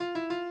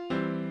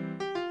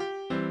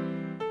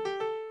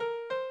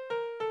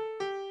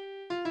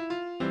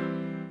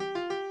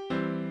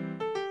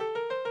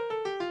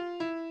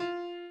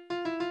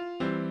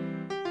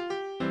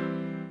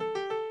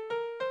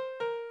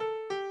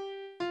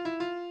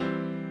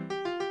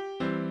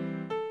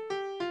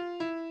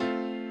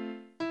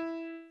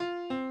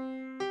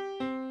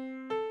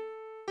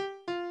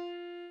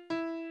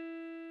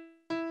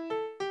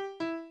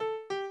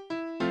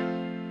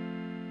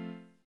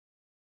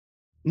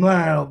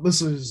Now,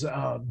 this is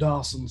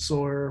Dawson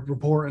Sawyer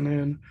reporting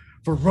in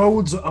for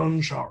Roads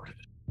Uncharted.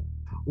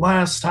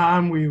 Last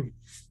time we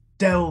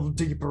delved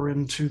deeper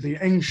into the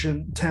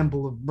ancient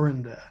Temple of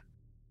Brenda,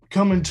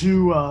 coming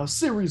to a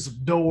series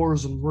of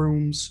doors and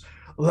rooms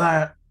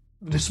that,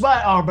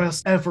 despite our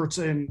best efforts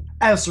in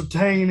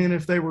ascertaining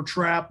if they were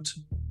trapped,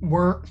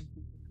 weren't,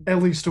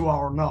 at least to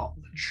our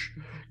knowledge.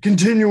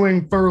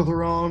 Continuing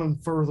further on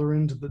and further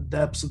into the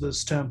depths of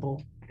this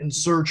temple in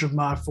search of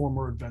my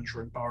former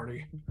adventuring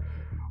party,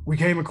 we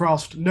came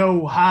across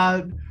no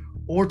hide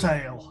or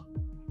tail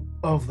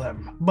of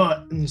them,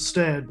 but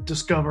instead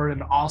discovered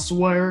an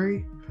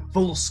ossuary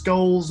full of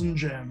skulls and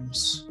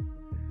gems,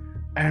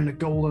 and a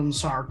golden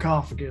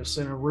sarcophagus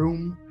in a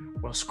room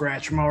with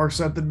scratch marks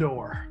at the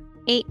door.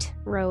 8,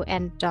 Roe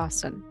and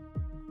Dawson.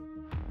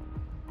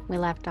 We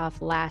left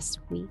off last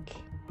week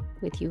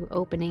with you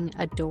opening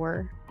a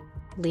door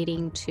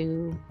leading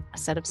to a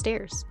set of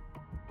stairs.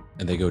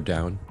 And they go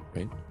down,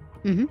 right?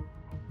 Mm-hmm.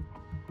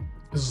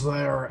 Is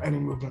there any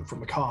movement from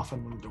the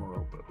coffin when the door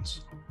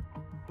opens?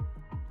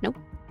 Nope.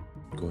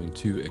 I'm going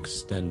to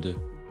extend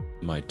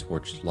my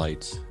torch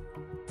light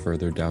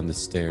further down the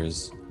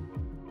stairs.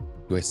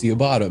 Do I see a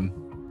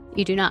bottom?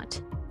 You do not.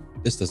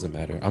 This doesn't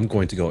matter. I'm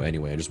going to go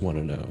anyway. I just want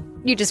to know.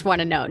 You just want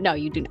to know. No,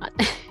 you do not.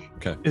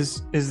 Okay.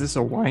 Is this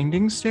a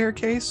winding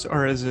staircase,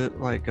 or is it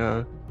like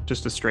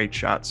just a straight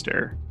shot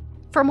stair?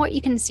 From what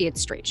you can see,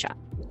 it's straight shot.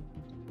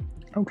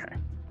 Okay.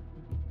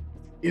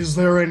 Is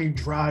there any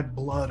dried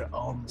blood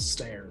on the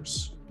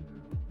stairs?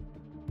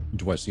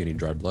 Do I see any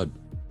dried blood?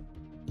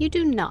 You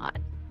do not.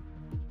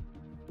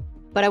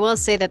 But I will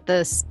say that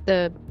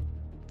the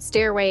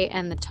stairway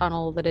and the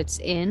tunnel that it's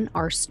in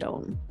are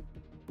stone.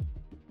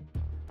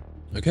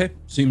 Okay.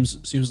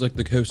 Seems like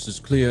the coast is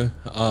clear.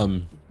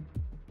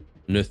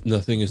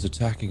 Nothing is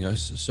attacking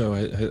us, so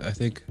I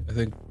think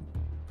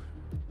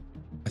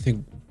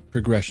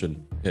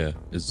progression here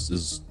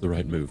is the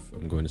right move.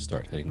 I'm going to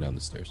start heading down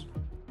the stairs.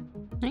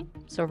 Right.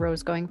 So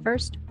Rose going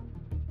first.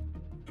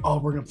 I'll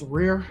bring up the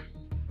rear.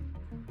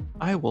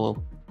 I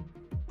will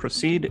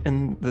proceed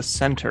in the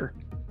center.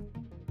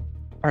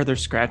 Are there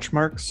scratch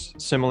marks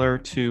similar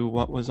to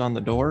what was on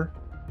the door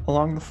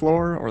along the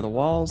floor or the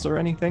walls or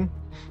anything?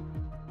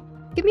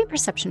 Give me a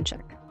perception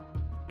check.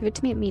 Give it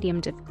to me at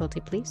medium difficulty,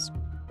 please.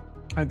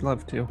 I'd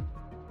love to.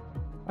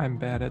 I'm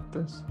bad at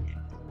this.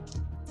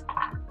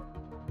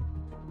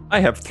 I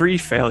have 3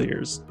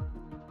 failures.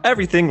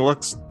 Everything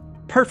looks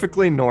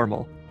perfectly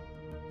normal.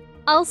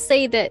 I'll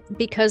say that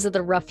because of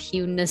the rough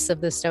hewness of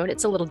the stone,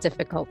 it's a little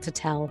difficult to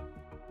tell.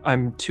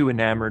 I'm too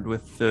enamored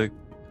with the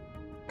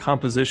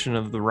composition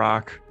of the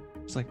rock.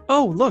 It's like,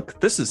 oh, look,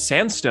 this is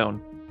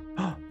sandstone.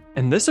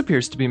 And this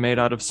appears to be made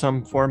out of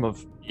some form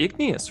of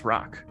igneous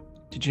rock.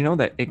 Did you know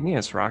that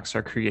igneous rocks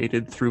are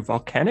created through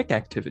volcanic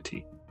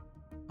activity?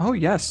 Oh,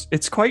 yes,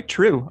 it's quite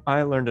true.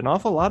 I learned an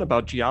awful lot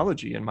about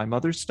geology in my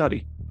mother's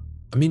study.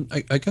 I mean,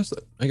 I guess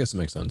it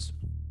makes sense.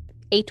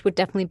 8 would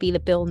definitely be the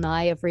Bill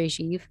Nye of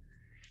Rajiv,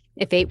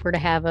 if 8 were to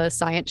have a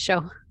science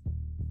show.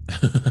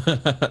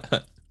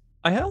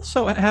 I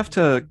also have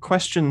to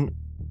question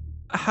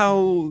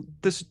how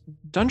this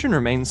dungeon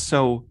remains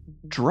so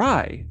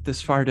dry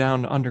this far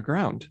down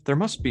underground. There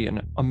must be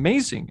an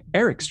amazing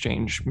air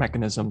exchange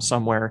mechanism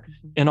somewhere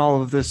in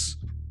all of this,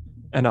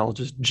 and I'll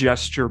just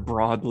gesture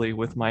broadly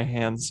with my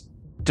hands,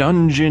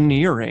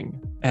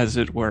 dungeoneering, as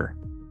it were.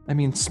 I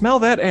mean, smell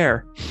that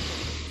air.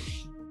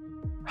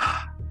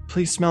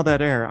 Please smell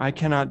that air. I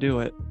cannot do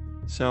it.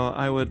 So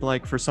I would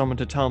like for someone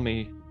to tell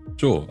me.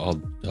 Sure,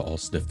 I'll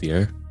sniff the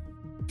air.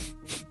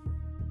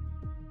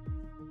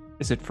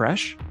 Is it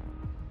fresh?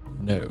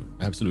 No,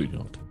 absolutely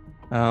not.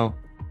 Oh.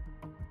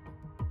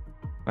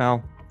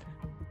 Well,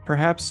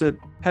 perhaps it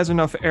has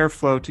enough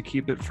airflow to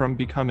keep it from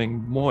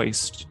becoming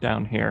moist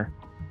down here,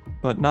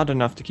 but not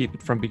enough to keep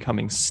it from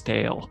becoming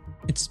stale.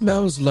 It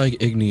smells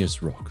like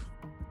igneous rock.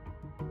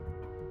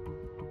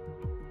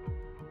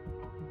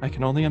 I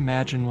can only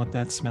imagine what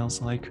that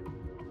smells like.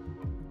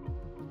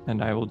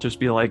 And I will just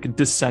be like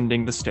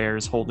descending the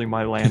stairs, holding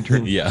my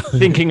lantern, Yeah.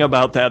 thinking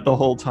about that the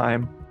whole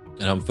time.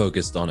 And I'm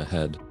focused on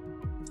ahead.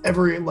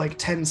 Every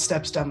 10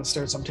 steps down the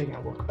stairs, I'm taking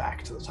a look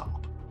back to the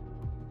top.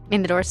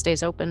 And the door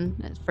stays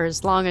open for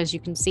as long as you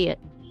can see it.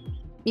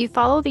 You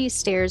follow these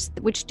stairs,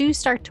 which do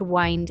start to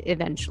wind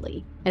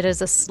eventually. It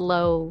is a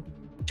slow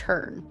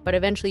turn, but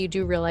eventually you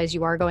do realize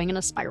you are going in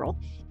a spiral.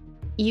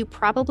 You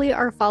probably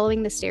are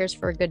following the stairs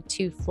for a good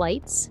 2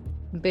 flights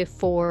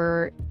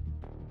before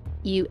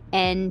you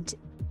end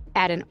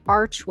at an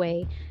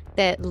archway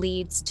that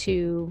leads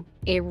to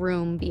a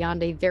room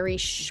beyond a very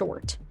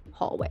short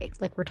hallway.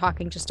 Like, we're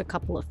talking just a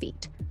couple of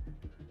feet.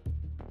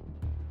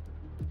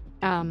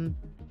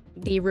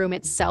 The room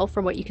itself,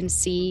 from what you can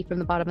see from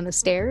the bottom of the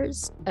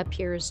stairs,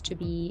 appears to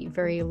be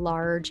very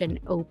large and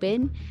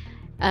open.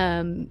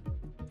 And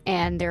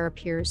there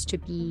appears to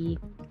be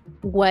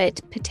what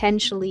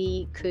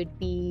potentially could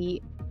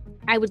be,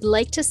 I would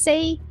like to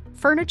say,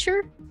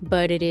 furniture,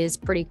 but it is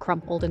pretty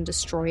crumpled and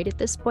destroyed at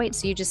this point.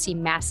 So you just see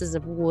masses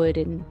of wood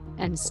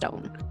and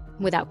stone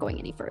without going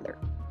any further.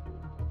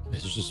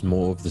 It's just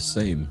more of the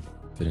same.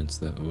 Evidence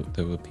that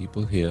there were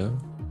people here,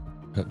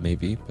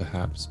 maybe,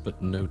 perhaps, but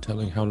no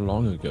telling how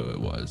long ago it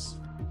was.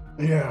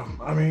 Yeah,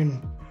 I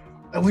mean,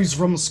 at least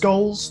from the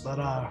skulls that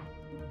I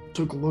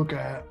took a look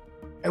at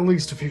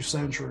least a few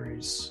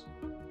centuries,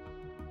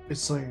 it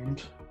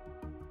seemed.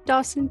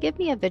 Dawson, give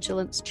me a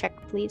vigilance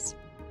check, please.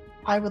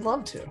 I would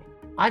love to.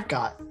 I've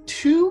got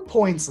 2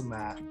 points in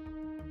that.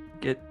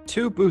 Get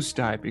 2 boost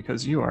die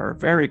because you are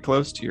very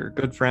close to your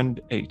good friend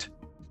 8.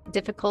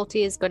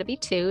 Difficulty is going to be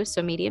 2,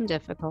 so medium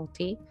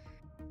difficulty.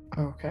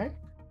 Okay,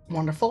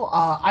 wonderful.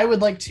 I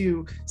would like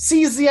to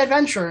seize the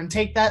adventure and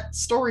take that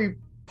story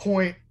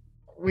point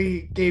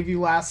we gave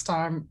you last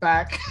time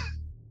back.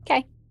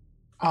 Okay.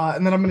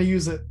 And then I'm going to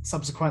use it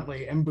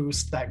subsequently and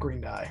boost that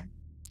green die.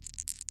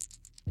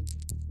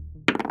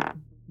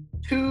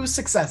 2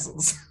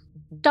 successes.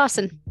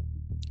 Dawson,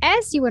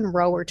 as you and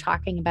Ro were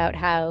talking about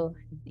how,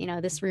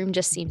 this room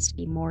just seems to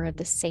be more of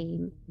the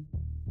same,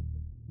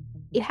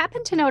 you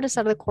happen to notice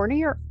out of the corner of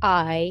your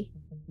eye,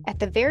 at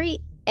the very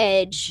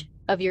edge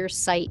of your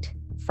sight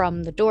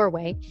from the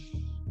doorway,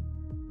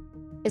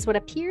 is what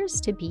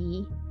appears to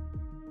be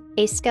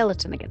a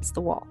skeleton against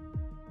the wall.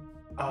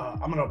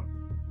 I'm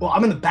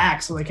in the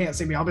back, so they can't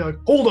see me. I'll be like,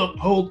 hold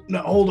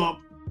up.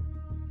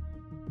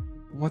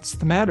 What's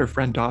the matter,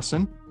 friend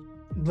Dawson?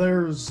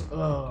 There's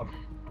a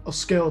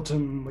skeleton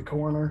in the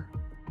corner.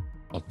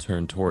 I'll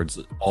turn towards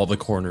all the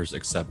corners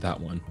except that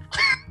one.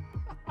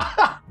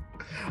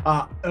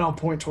 And I'll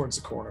point towards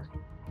the corner.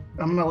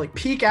 I'm gonna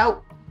peek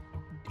out.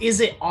 Is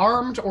it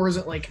armed, or is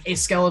it a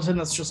skeleton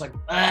that's just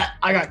I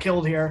got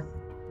killed here?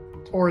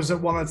 Or is it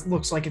one that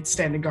looks like it's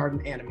standing guard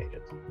and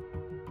animated?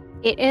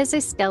 It is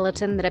a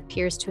skeleton that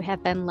appears to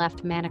have been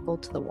left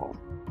manacled to the wall.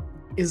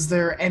 Is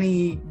there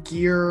any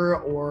gear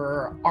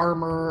or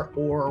armor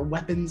or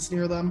weapons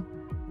near them?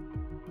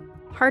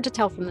 Hard to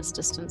tell from this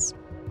distance.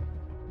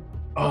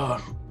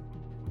 I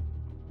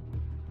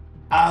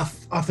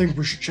think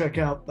we should check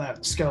out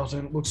that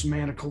skeleton. It looks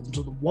manacled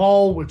to the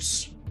wall,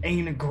 which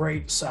ain't a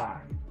great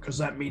sign, because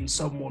that means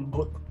someone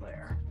put them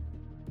there.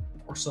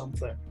 Or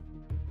something.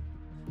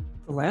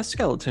 The last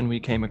skeleton we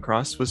came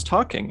across was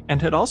talking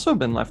and had also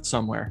been left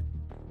somewhere.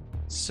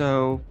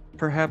 So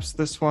perhaps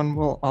this one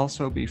will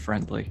also be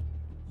friendly.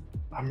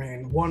 I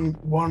mean,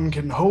 one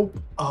can hope.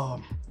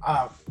 I'll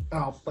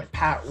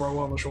pat Ro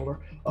on the shoulder.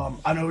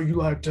 I know you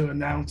like to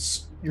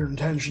announce your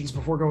intentions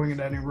before going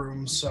into any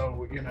room,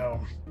 so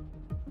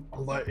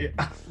I'll let you.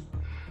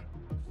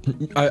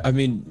 I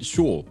mean,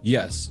 sure,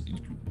 yes.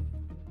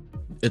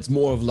 It's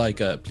more of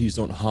a please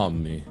don't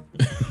harm me.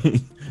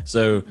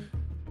 So,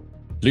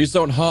 please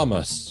don't harm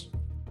us.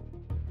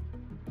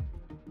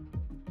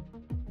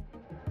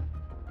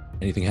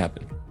 Anything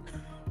happen?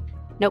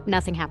 Nope,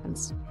 nothing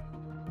happens.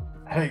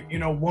 Hey,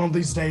 one of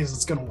these days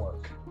it's gonna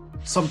work.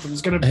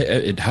 Something's gonna.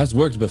 It has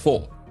worked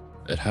before.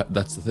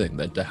 That's the thing.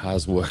 That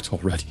has worked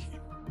already.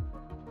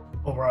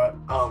 All right.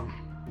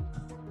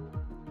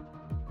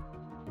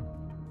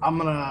 I'm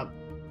gonna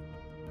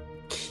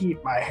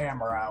keep my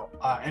hammer out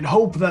and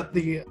hope that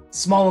the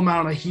small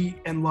amount of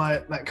heat and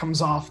light that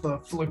comes off the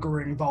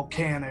flickering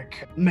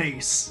volcanic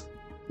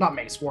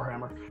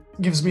warhammer,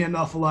 gives me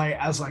enough light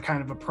as I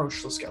kind of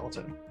approach the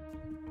skeleton.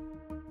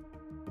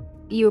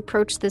 You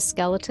approach the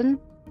skeleton,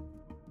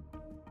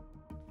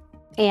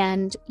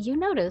 and you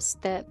notice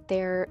that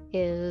there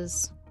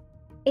is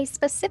a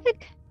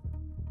specific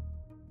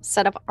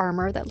set of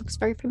armor that looks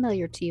very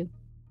familiar to you.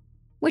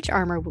 Which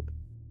armor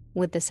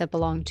would this have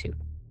belonged to?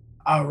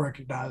 I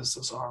recognize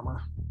this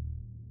armor.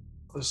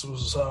 This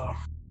was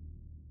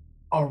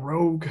our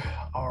rogue,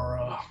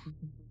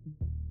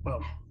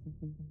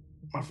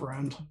 my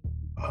friend.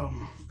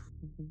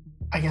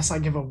 I guess I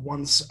give a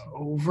once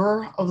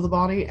over of the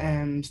body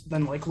and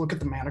then look at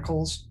the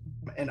manacles,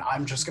 and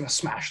I'm just gonna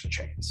smash the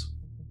chains.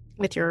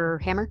 With your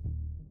hammer?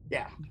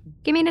 Yeah.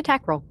 Give me an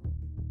attack roll.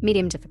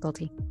 Medium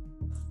difficulty.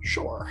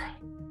 Sure.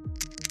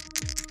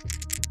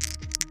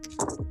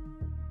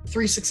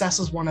 3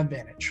 successes, 1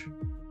 advantage.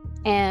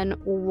 And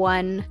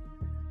 1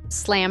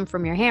 slam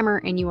from your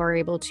hammer, and you are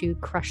able to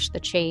crush the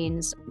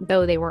chains.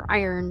 Though they were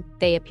iron,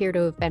 they appear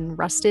to have been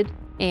rusted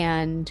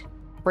and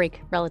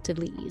break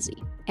relatively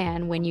easy.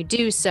 And when you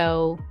do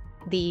so,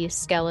 the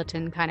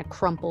skeleton kind of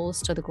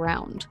crumples to the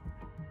ground.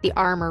 The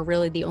armor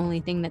really the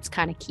only thing that's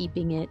kind of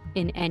keeping it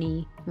in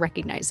any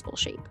recognizable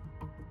shape.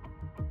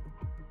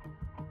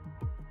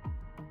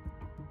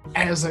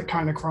 As it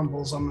kind of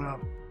crumbles, I'm gonna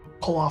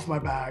pull off my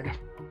bag,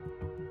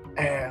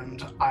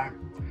 and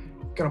I'm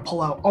gonna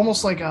pull out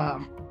almost like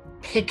a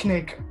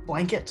picnic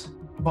blanket,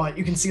 but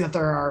you can see that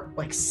there are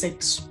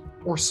 6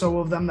 or so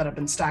of them that have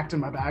been stacked in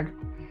my bag,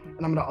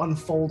 and I'm gonna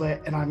unfold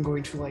it, and I'm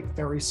going to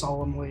very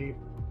solemnly,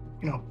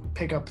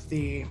 pick up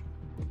the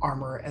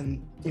armor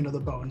and the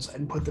bones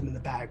and put them in the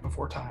bag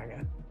before tying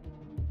it.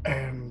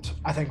 And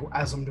I think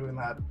as I'm doing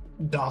that,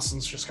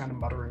 Dawson's just kind of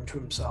muttering to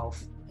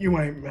himself, "You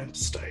ain't meant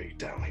to stay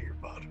down here,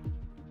 bud.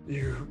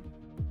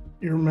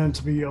 You're meant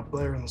to be up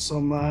there in the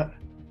sunlight.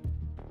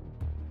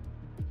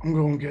 I'm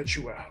gonna get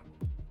you out.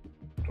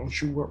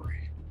 Don't you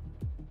worry."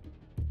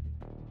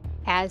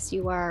 as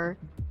you are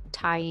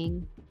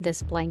tying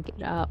this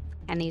blanket up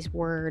and these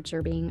words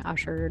are being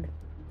ushered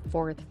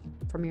forth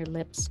from your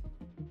lips,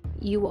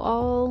 you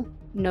all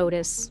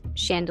notice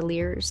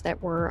chandeliers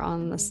that were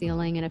on the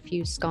ceiling and a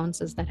few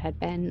sconces that had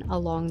been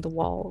along the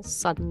walls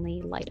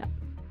suddenly light up.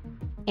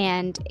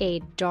 And a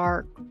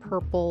dark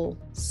purple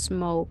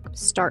smoke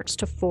starts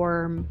to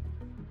form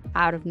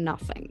out of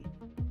nothing.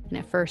 And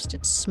at first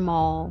it's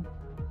small,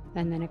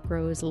 and then it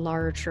grows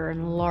larger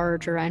and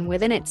larger. And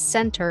within its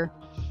center,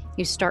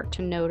 you start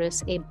to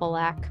notice a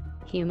black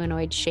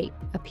humanoid shape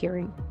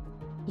appearing.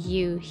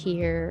 You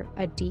hear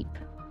a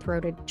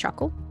deep-throated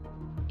chuckle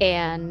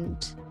and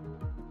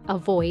a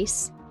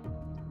voice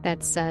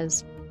that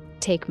says,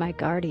 "Take my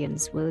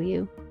guardians, will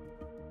you?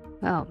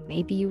 Well,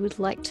 maybe you would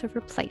like to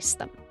replace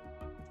them."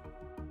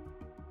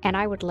 And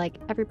I would like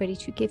everybody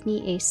to give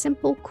me a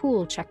simple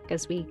cool check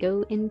as we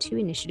go into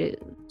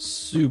initiative.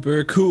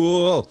 Super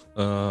cool.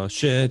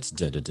 Shit.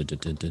 Dun, dun, dun, dun,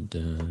 dun, dun,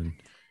 dun.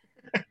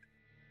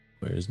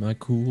 Where's my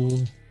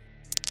cool?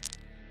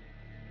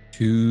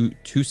 Two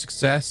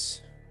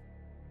success.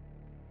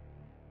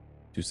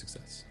 2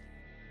 success.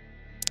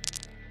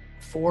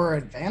 4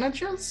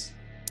 advantages?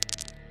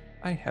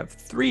 I have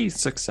 3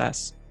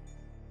 success.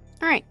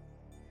 All right.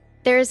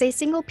 There is a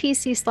single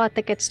PC slot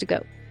that gets to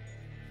go.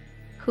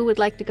 Who would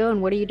like to go,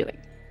 and what are you doing?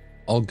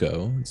 I'll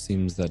go. It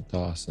seems that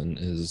Dawson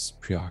is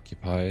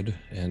preoccupied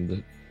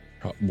and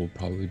will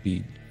probably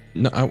be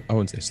I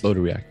wouldn't say slow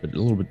to react, but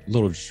a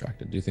little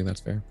distracted. Do you think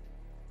that's fair?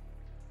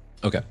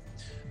 Okay,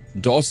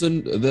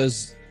 Dawson,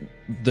 there's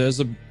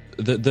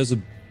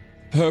a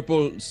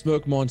purple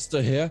smoke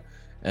monster here,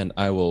 and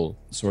I will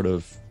sort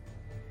of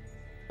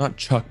not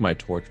chuck my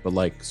torch, but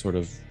like sort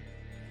of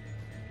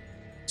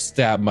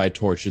stab my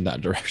torch in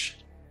that direction.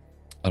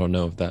 I don't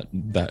know if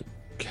that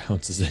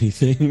counts as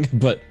anything,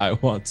 but I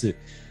want to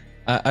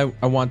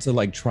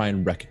like try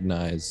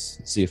and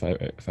see if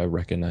I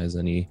recognize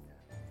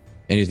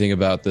anything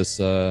about this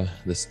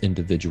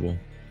individual.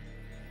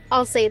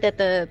 I'll say that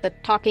the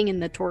talking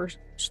and the torch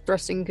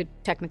thrusting could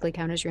technically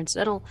count as your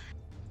incidental.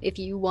 If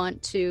you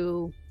want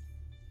to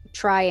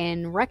try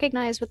and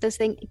recognize what this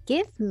thing,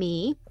 I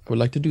would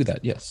like to do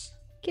that. Yes.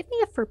 Give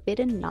me a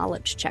forbidden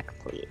knowledge check,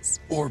 please.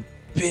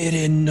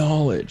 Forbidden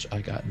knowledge.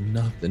 I got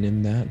nothing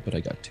in that, but I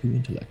got 2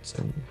 intellect.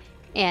 So.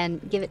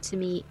 And give it to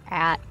me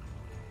at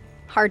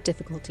hard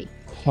difficulty.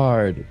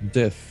 Hard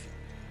diff.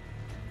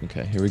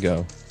 Okay, here we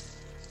go.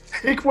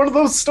 Take one of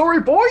those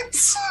story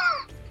points.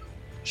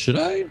 Should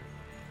I?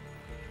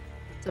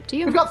 It's up to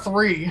you. We've got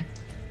 3.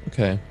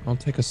 Okay, I'll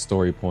take a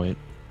story point.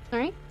 All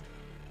right.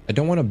 I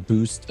don't want to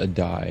boost a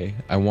die.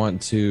 I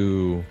want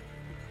to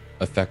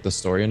affect the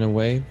story in a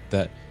way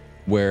that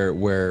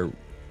where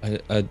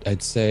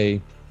I'd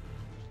say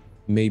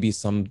maybe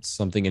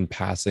something in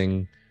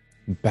passing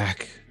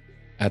back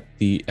at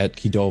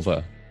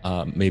Kidova.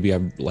 Maybe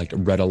I've like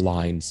read a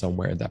line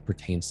somewhere that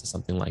pertains to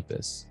something like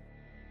this.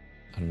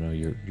 I don't know.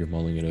 You're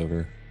mulling it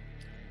over.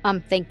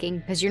 I'm thinking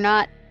because you're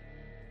not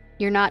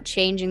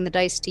changing the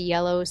dice to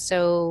yellow,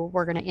 so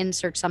we're gonna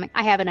insert something.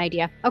 I have an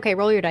idea. Okay,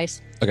 roll your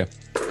dice. Okay.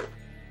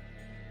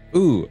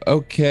 Ooh,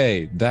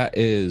 okay. That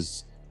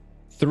is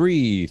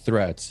 3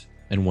 threats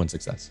and 1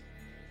 success.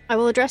 I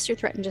will address your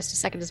threat in just a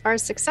second. As far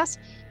as success,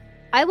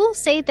 I will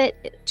say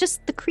that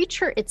just the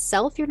creature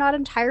itself, you're not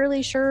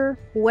entirely sure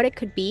what it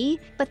could be,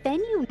 but then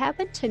you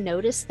happen to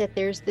notice that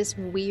there's this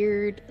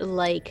weird,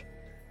 like,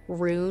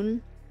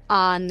 rune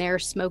on their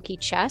smoky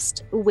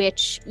chest,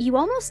 which you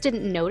almost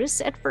didn't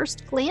notice at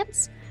first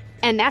glance,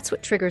 and that's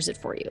what triggers it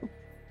for you.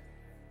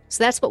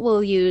 So that's what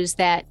we'll use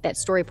that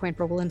story point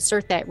for. We'll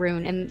insert that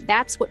rune, and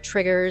that's what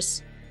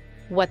triggers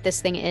what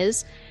this thing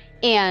is.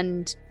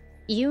 And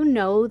you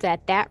know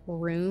that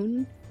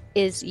rune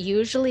is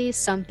usually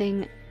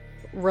something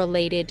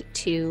related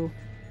to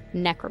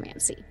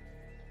necromancy.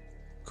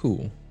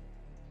 Cool.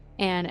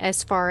 And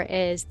as far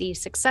as the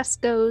success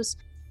goes,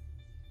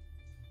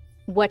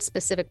 what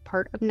specific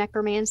part of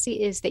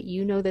necromancy is that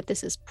you know that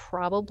this is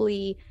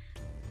probably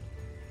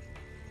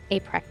a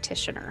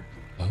practitioner.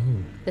 Oh.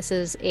 This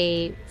is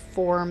a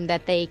form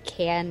that they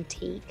can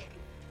take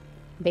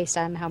based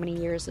on how many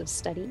years of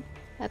study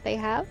that they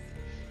have.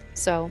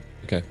 So.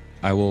 Okay.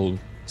 I will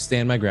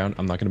stand my ground.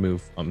 I'm not going to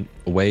move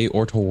away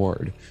or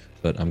toward,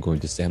 but I'm going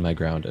to stand my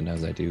ground. And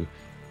as I do,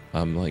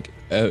 I'm like,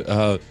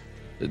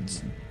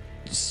 it's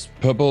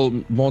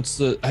purple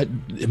monster.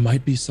 It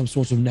might be some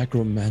sort of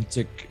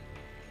necromantic,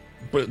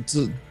 but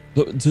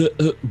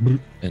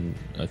and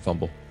I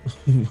fumble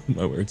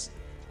my words.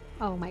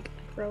 Oh my god,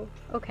 bro.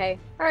 Okay.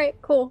 All right,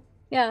 cool.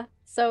 Yeah.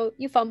 So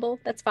you fumble.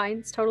 That's fine.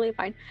 It's totally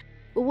fine.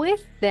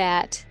 With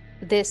that,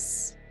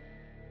 this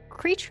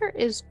creature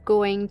is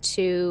going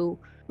to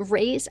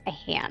raise a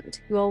hand.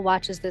 You all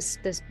watch as this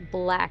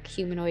black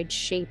humanoid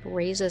shape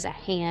raises a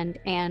hand,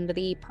 and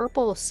the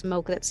purple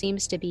smoke that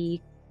seems to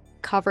be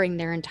covering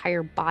their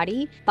entire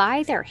body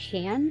by their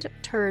hand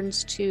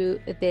turns to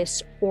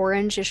this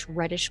orangish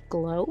reddish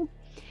glow.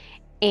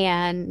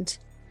 And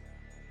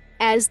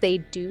as they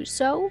do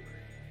so,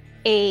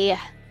 a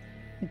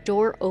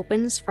door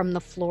opens from the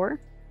floor,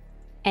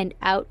 and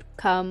out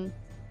come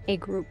a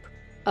group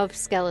of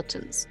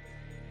skeletons.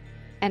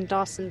 And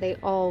Dawson, they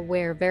all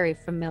wear very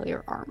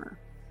familiar armor.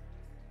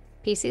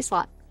 PC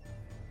slot.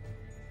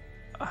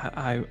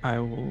 I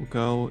will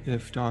go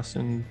if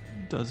Dawson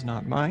does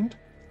not mind.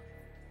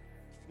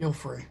 Feel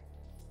free.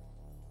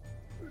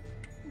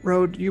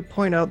 Road, you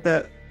point out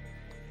that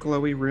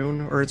glowy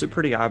rune, or is it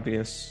pretty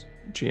obvious,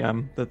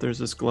 GM, that there's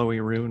this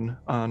glowy rune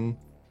on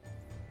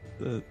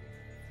the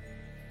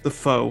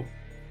foe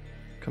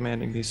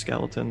commanding these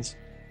skeletons?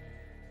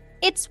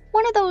 It's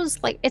one of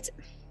those, like, it's...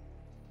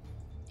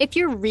 If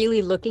you're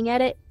really looking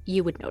at it,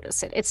 you would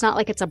notice it. It's not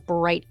like it's a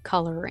bright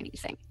color or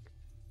anything.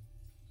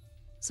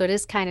 So it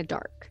is kind of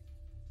dark.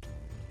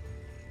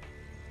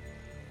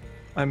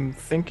 I'm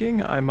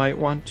thinking I might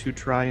want to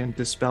try and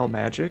dispel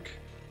magic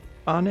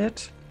on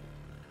it.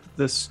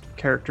 This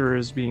character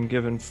is being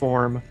given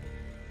form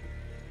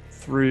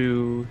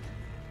through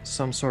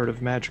some sort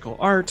of magical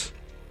art.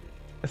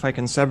 If I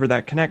can sever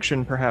that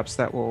connection, perhaps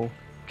that will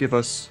give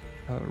us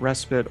a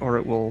respite, or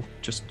it will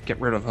just get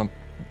rid of them.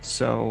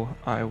 So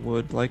I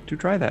would like to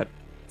try that.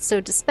 So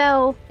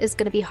Dispel is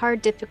going to be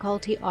hard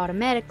difficulty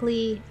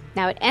automatically.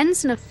 Now it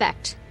ends an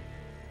effect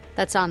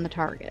that's on the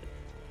target.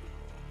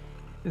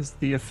 Is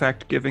the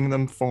effect giving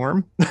them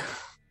form?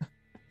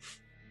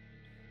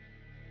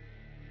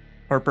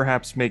 Or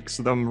perhaps makes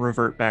them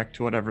revert back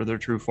to whatever their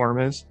true form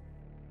is?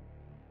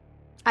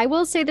 I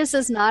will say this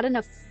is not an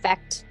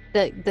effect.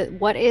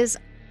 What is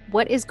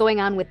going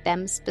on with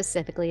them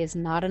specifically is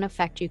not an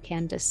effect you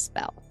can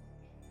dispel.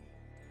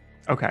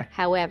 Okay.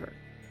 However,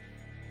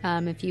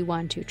 if you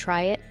want to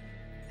try it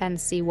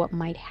and see what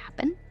might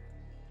happen,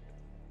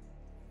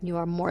 you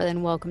are more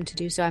than welcome to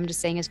do so. I'm just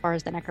saying, as far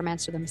as the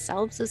necromancer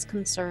themselves is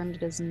concerned,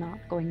 it is not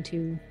going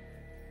to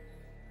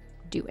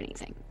do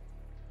anything.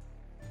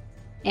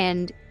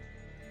 And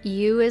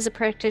you, as a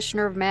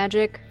practitioner of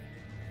magic,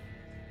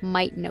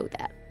 might know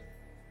that.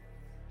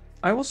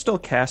 I will still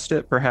cast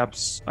it.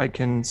 Perhaps I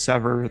can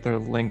sever the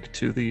link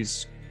to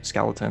these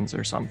skeletons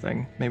or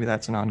something. Maybe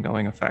that's an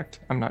ongoing effect.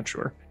 I'm not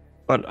sure.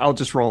 But I'll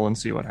just roll and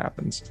see what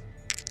happens.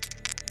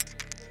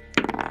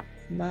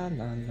 La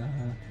la la.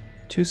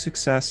 2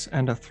 success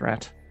and a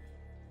threat.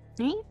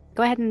 All right,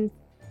 go ahead and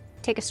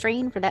take a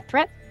strain for that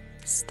threat.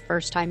 It's the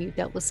first time you've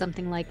dealt with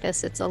something like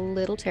this. It's a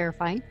little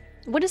terrifying.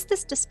 What does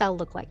this dispel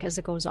look like as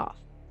it goes off?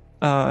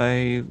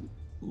 I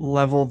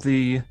level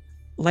the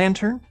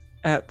lantern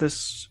at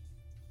this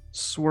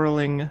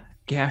swirling,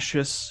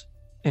 gaseous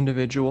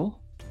individual,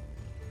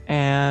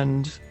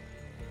 and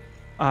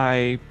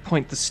I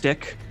point the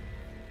stick,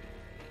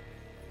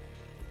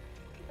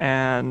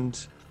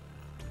 and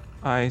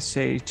I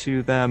say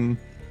to them,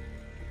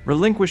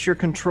 relinquish your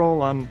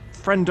control on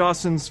Friend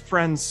Dawson's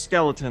friend's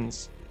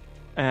skeletons.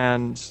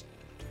 And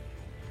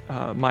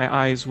my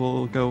eyes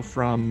will go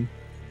from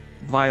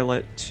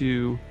violet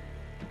to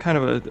kind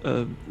of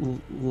a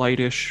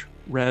lightish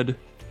red.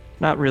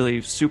 Not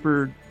really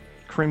super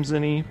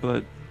crimson-y,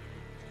 but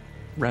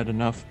red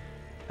enough.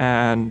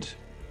 And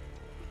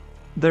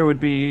there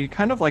would be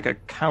kind of like a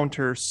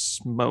counter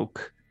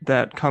smoke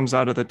that comes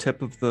out of the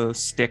tip of the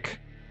stick.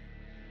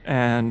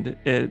 And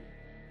it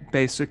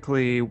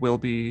basically will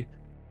be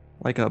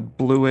like a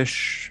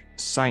bluish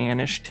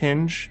cyanish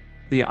tinge,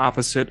 the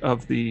opposite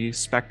of the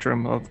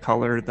spectrum of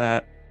color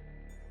that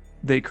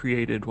they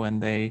created when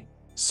they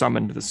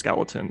summoned the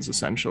skeletons,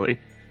 essentially.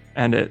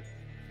 And it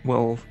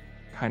will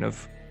kind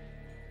of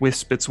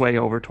wisp its way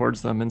over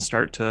towards them and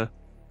start to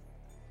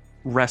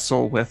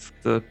wrestle with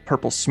the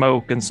purple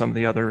smoke and some of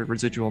the other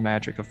residual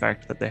magic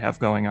effect that they have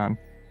going on.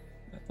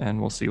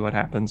 And we'll see what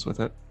happens with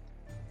it.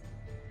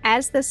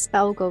 As the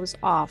spell goes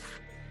off,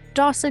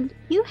 Dawson,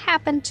 you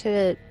happen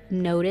to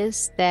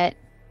notice that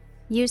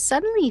you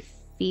suddenly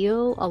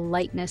feel a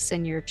lightness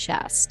in your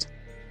chest.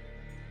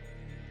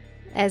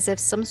 As if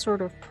some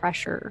sort of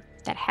pressure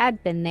that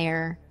had been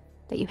there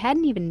that you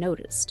hadn't even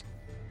noticed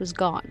was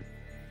gone.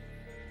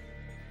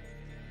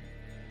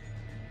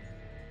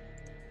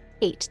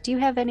 8. Do you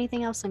have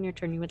anything else on your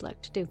turn you would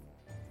like to do?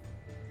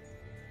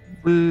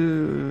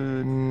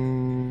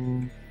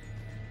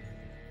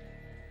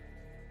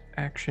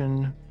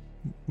 Action,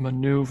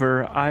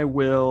 maneuver. I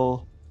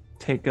will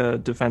take a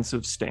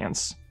defensive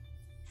stance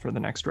for the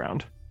next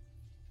round,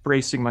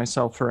 bracing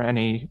myself for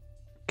any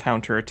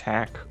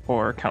counterattack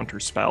or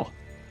counterspell.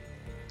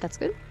 That's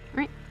good. All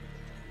right.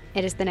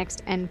 It is the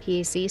next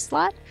NPC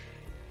slot.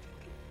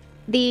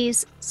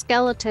 These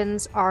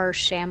skeletons are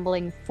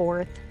shambling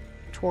forth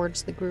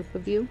towards the group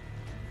of you,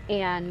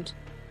 and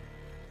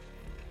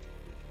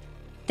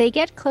they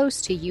get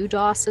close to you,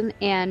 Dawson,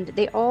 and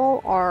they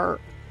all are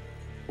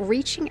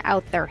reaching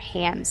out their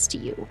hands to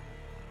you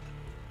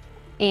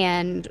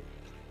and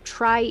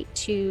try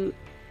to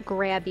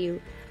grab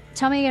you.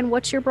 Tell me again,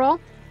 what's your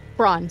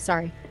brawn?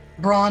 Sorry.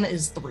 Brawn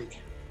is 3.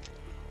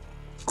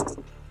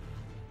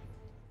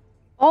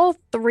 All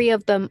 3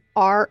 of them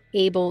are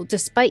able,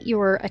 despite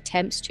your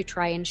attempts to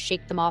try and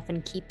shake them off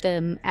and keep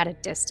them at a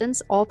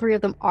distance, all 3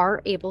 of them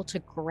are able to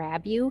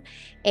grab you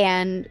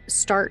and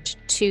start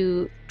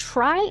to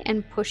try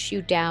and push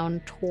you down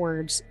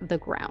towards the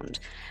ground.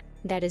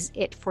 That is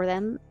it for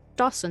them.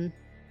 Dawson,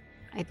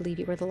 I believe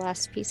you were the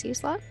last PC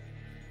slot.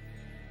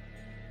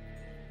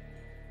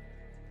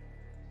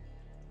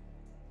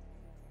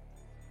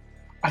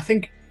 I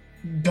think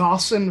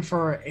Dawson,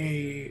 for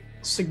a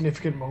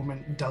significant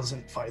moment,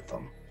 doesn't fight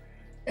them.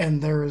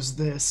 And there's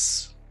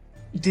this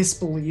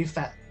disbelief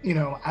that,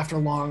 after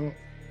long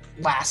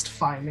last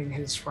finding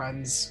his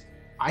friends,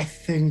 I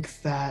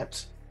think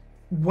that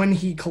when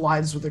he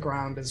collides with the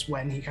ground is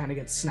when he kind of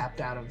gets snapped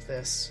out of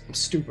this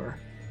stupor.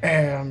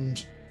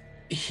 And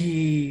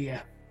he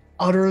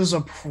utters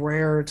a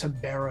prayer to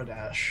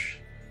Baradesh.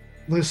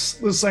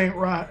 This ain't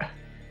right.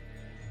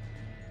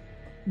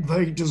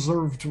 They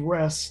deserve to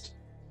rest.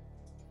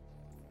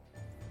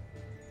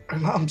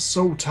 And I'm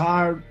so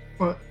tired,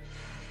 but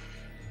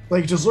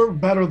they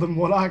deserve better than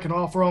what I can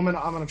offer them, and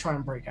I'm going to try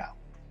and break out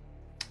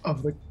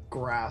of the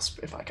grasp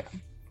if I can.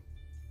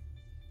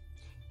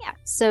 Yeah,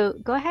 so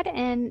go ahead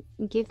and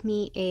give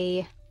me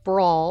a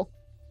brawl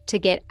to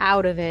get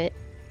out of it.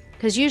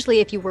 Because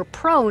usually if you were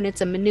prone,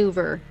 it's a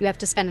maneuver. You have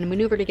to spend a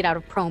maneuver to get out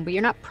of prone, but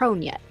you're not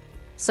prone yet.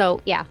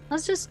 So yeah,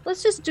 let's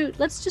just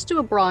do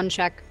a brawn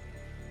check.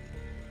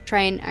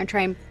 Try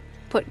and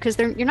put, because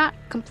you're not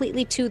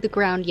completely to the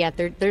ground yet.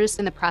 They're just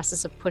in the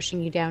process of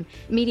pushing you down.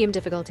 Medium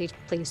difficulty,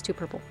 please. 2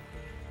 purple.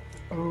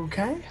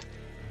 Okay.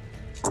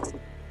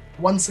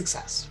 1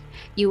 success.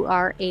 You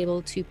are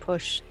able to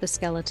push the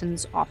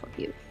skeletons off of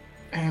you.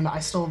 And I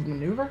still have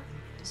maneuver?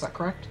 Is that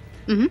correct?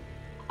 Mm-hmm.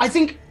 I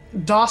think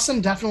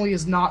Dawson definitely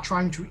is not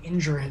trying to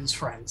injure his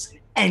friends in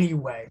any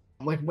way.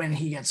 Like, when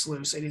he gets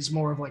loose, it is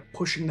more of like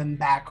pushing them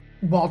back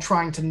while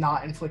trying to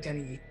not inflict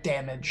any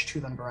damage to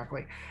them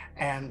directly.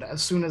 And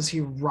as soon as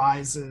he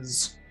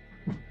rises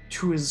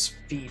to his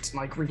feet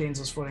and like regains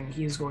his footing,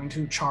 he is going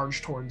to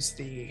charge towards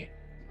the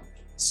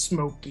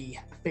smoky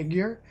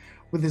figure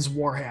with his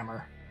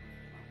warhammer.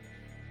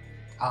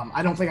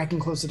 I don't think I can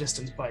close the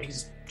distance, but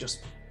he's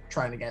just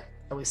trying to get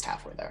at least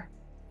halfway there.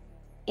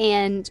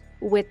 And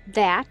with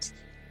that,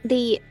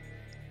 the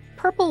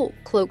purple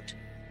cloaked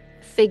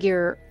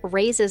figure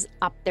raises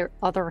up their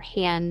other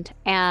hand,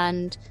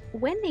 and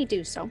when they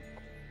do so,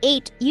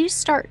 8, you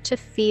start to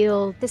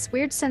feel this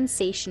weird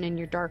sensation in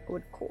your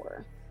Darkwood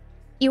core.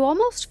 You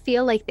almost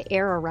feel like the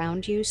air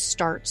around you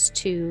starts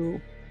to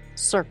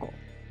circle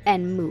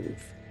and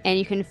move, and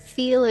you can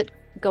feel it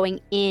going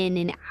in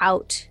and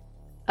out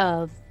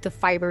of the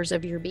fibers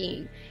of your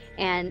being.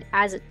 And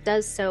as it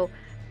does so,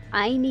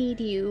 I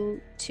need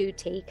you to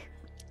take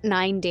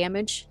 9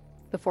 damage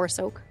before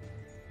soak,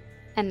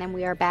 and then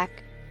we are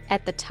back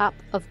at the top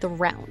of the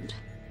round.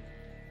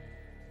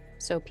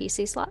 So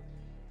PC slot.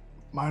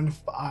 Mind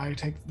if I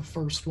take the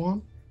first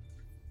one?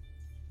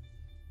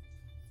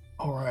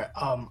 Alright,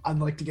 I'd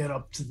like to get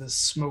up to this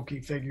smoky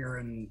figure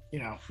and,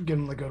 give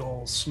him the good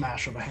old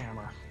smash of a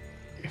hammer,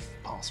 if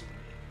possible.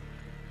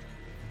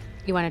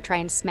 You want to try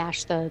and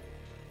smash the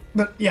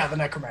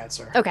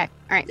necromancer. Okay,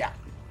 alright.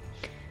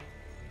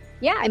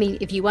 Yeah, I mean,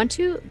 if you want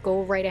to,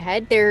 go right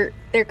ahead. They're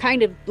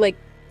kind of like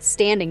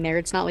standing there.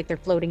 It's not like they're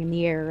floating in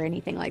the air or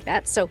anything like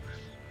that. So,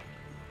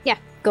 yeah,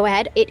 go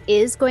ahead. It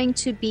is going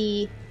to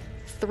be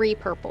 3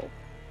 purple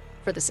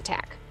for this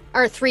attack.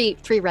 Or 3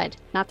 red.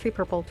 Not 3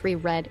 purple, 3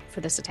 red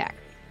for this attack.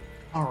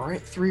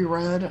 Alright, 3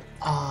 red.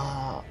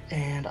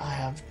 And I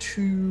have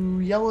 2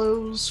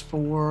 yellows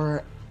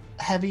for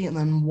heavy and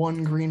then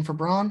 1 green for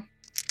brawn.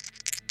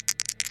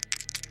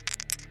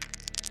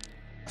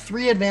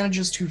 3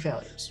 advantages, 2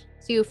 failures.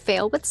 So you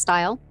fail with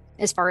style.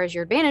 As far as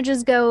your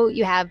advantages go,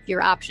 you have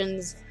your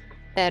options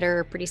that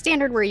are pretty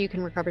standard, where you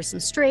can recover some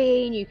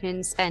strain, you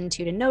can spend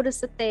 2 to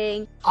notice a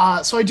thing.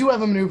 So I do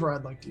have a maneuver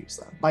I'd like to use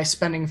then, by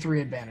spending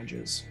 3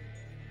 advantages.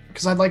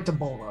 Because I'd like to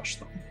bull rush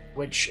them,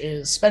 which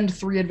is spend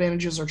 3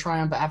 advantages or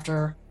triumph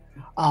after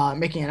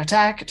making an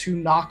attack to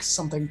knock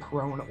something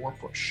prone or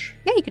push.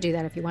 Yeah, you could do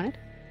that if you wanted.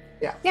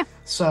 Yeah.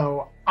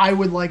 So I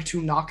would like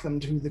to knock them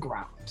to the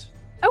ground.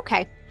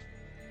 Okay.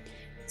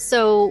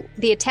 So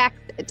the attack.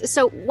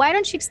 So why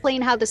don't you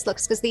explain how this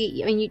looks? Because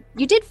you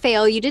did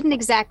fail. You didn't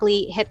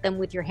exactly hit them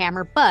with your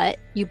hammer, but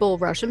you bull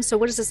rush them. So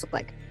what does this look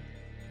like?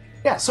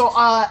 Yeah. So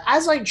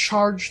as I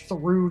charge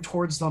through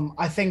towards them,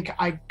 I think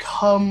I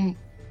come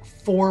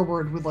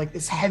forward with like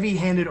this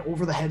heavy-handed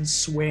over-the-head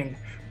swing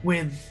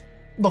with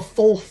the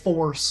full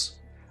force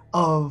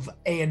of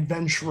an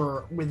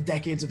adventurer with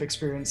decades of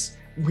experience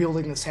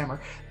wielding this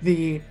hammer.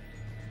 The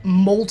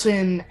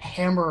molten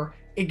hammer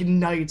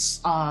ignites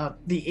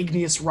the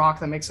igneous rock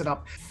that makes it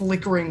up,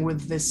 flickering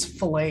with this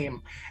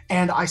flame,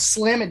 and I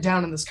slam it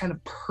down, and this kind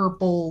of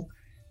purple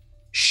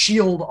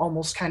shield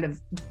almost kind of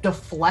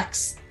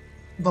deflects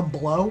the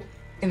blow,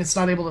 and it's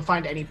not able to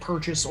find any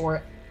purchase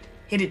or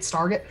hit its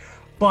target.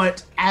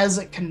 But as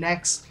it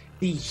connects,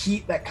 the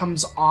heat that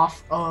comes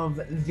off of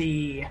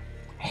the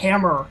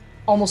hammer,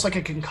 almost like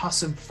a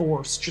concussive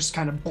force, just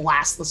kind of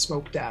blasts the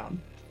smoke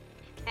down.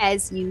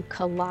 As you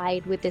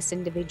collide with this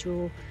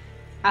individual,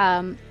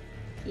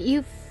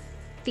 you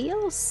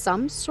feel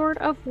some sort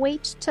of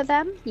weight to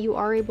them. You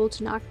are able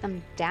to knock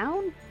them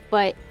down,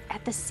 but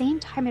at the same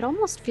time, it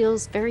almost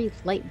feels very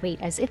lightweight,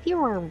 as if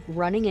you are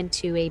running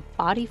into a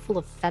body full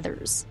of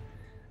feathers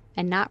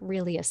and not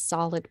really a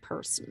solid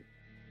person.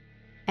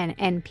 An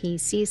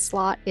NPC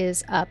slot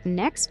is up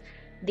next.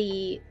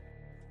 The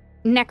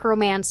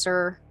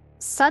necromancer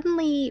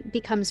suddenly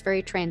becomes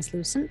very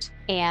translucent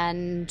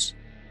and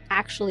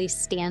actually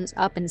stands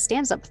up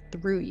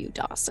through you,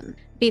 Dawson,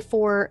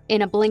 before,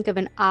 in a blink of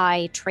an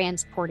eye,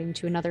 transporting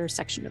to another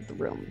section of the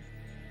room.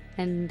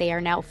 And they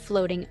are now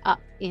floating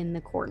up in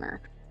the corner.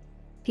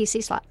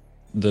 PC slot.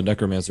 The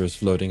necromancer is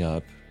floating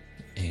up,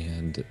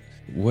 and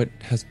what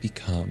has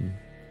become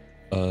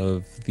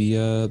of the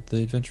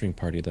adventuring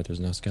party that there's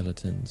now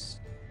skeletons?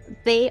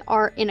 They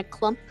are in a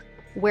clump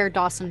where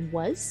Dawson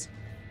was.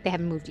 They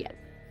haven't moved yet.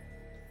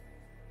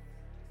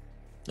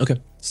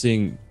 Okay.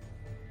 Seeing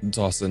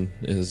Dawson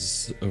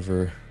is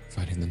over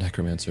fighting the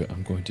necromancer,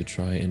 I'm going to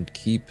try and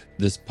keep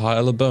this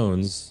pile of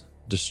bones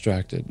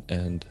distracted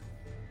and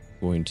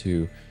going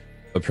to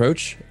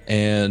approach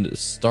and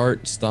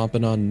start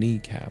stomping on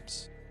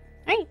kneecaps.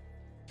 All right.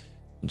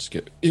 And just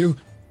get ew,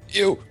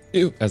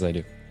 as I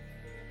do.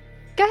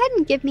 Go ahead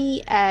and give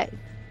me,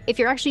 if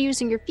you're actually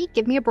using your feet,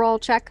 give me a brawl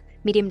check.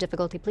 Medium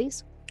difficulty,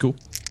 please. Cool.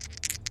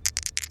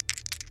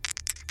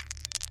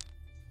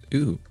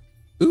 Ooh.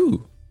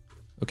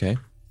 Okay.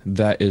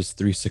 That is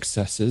 3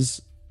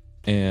 successes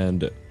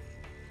and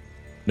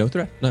no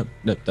threat. No,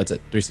 that's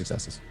it. 3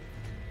 successes.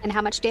 And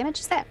how much damage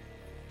is that?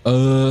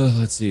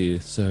 Let's see.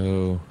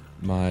 So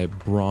my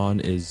brawn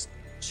is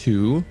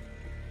 2.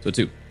 So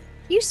 2.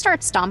 You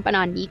start stomping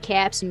on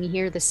kneecaps and you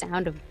hear the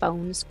sound of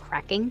bones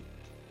cracking.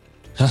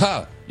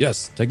 Haha!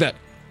 Yes, take that.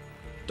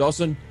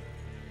 Dawson,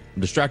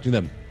 I'm distracting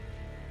them.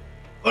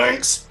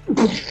 Thanks.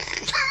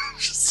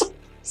 Just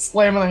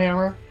slamming the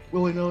hammer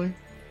willy-nilly.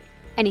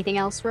 Anything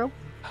else, Ro?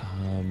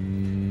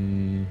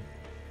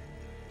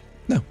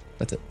 No,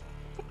 that's it.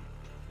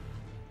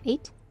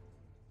 8?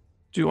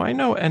 Do I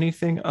know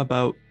anything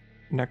about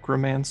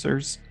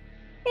necromancers?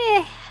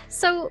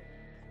 So,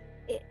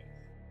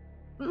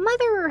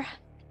 Mother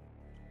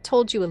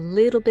told you a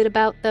little bit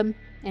about them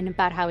and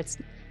about how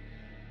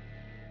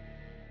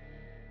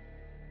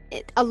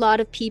a lot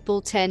of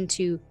people tend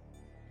to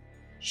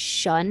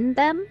shun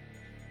them.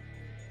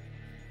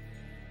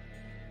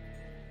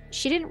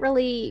 She didn't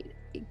really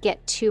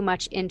get too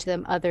much into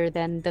them other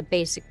than the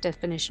basic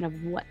definition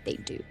of what they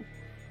do.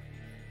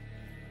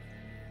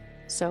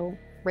 So,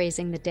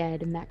 raising the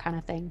dead and that kind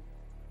of thing.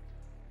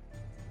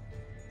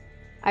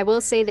 I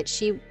will say that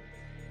she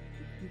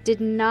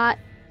did not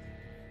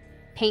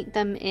paint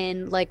them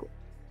in, like...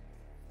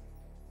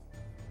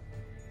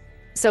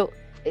 So,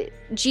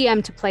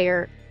 GM to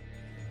player,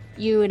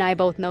 you and I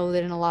both know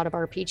that in a lot of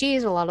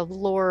RPGs, a lot of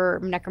lore,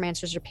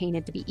 necromancers are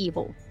painted to be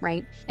evil,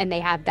 right? And they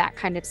have that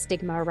kind of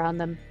stigma around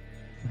them.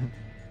 Mm-hmm.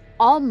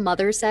 All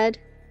Mother said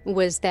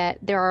was that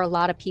there are a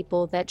lot of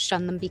people that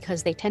shun them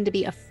because they tend to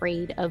be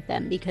afraid of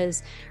them,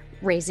 because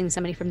raising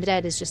somebody from the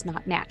dead is just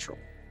not natural.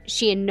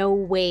 She in no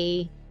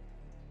way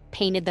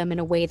painted them in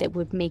a way that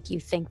would make you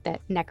think that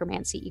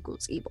necromancy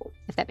equals evil,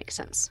 if that makes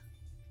sense.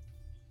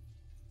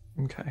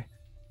 Okay.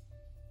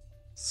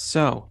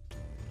 So,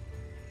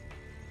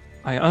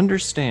 I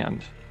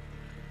understand.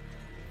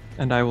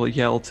 And I will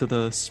yell to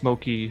the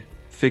smoky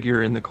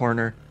figure in the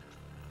corner.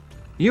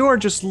 You are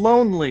just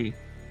lonely.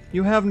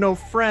 You have no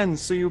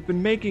friends, so you've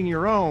been making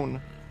your own.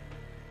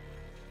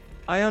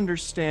 I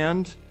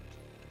understand.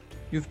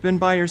 You've been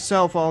by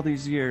yourself all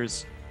these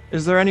years.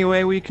 Is there any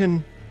way we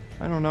can,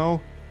 I don't know,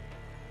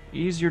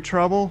 ease your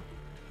trouble?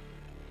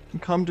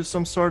 And come to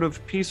some sort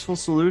of peaceful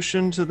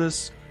solution to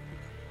this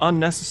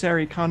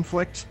unnecessary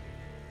conflict?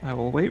 I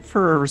will wait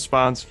for a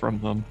response from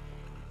them.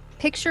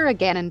 Picture a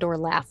Ganondorf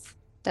laugh.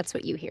 That's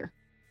what you hear.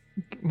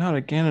 Not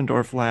a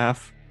Ganondorf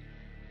laugh.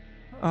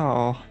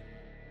 Oh.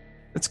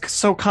 It's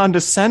so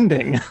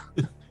condescending.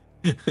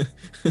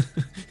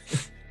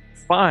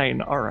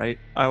 Fine, alright.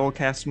 I will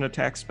cast an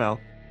attack spell.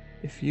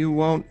 If you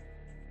won't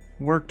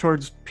work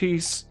towards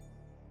peace,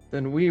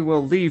 then we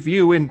will leave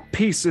you in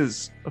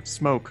pieces of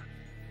smoke.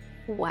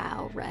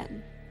 Wow,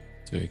 Ren.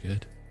 Very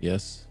good.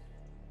 Yes.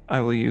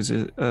 I will use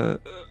a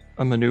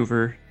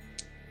maneuver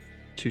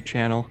to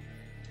channel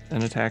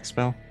an attack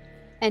spell.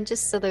 And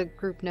just so the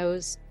group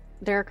knows,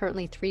 there are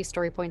currently 3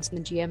 story points in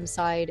the GM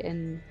side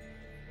and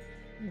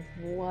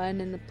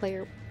 1 in the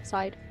player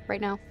side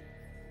right now.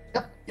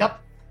 Yep.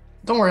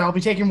 Don't worry, I'll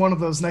be taking one of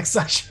those next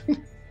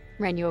session.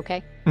 Ren, you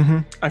okay? Mm-hmm.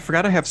 I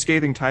forgot I have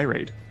Scathing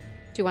Tirade.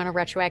 Do you want to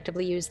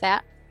retroactively use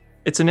that?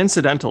 It's an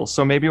incidental,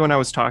 so maybe when I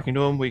was talking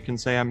to him, we can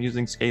say I'm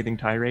using Scathing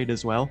Tirade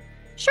as well.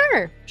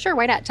 Sure,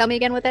 why not? Tell me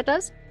again what that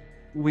does.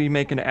 We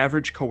make an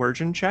average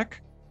coercion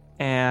check,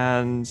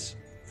 and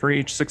for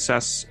each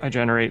success I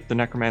generate, the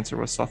necromancer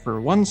will suffer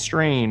 1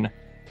 strain.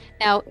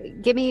 Now,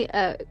 give me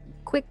a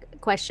quick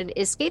question.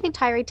 Is Scathing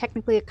Tirade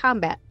technically a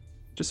combat?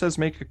 Just says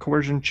make a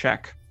coercion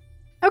check.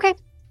 Okay,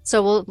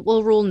 so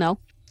we'll rule no.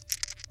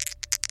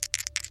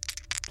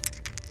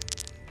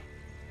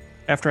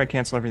 After I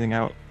cancel everything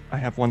out, I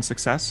have 1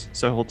 success,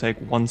 so he'll take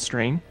 1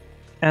 strain.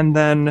 And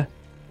then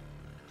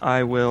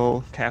I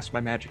will cast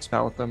my magic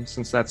spell at them,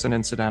 since that's an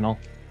incidental.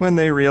 When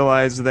they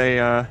realize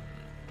they're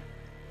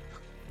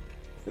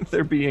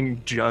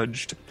being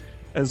judged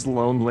as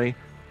lonely.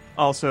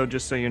 Also,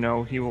 just so you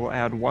know, he will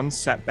add 1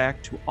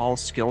 setback to all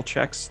skill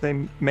checks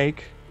they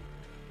make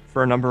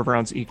for a number of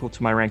rounds equal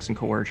to my ranks in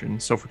coercion.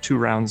 So for 2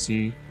 rounds,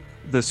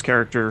 this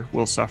character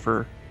will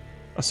suffer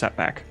a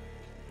setback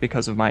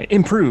because of my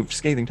improved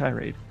Scathing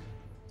Tirade.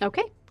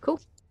 Okay, cool.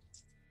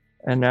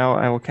 And now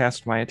I will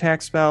cast my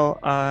attack spell.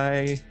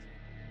 I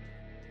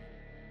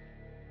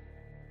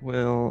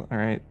will...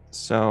 Alright,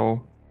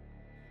 so...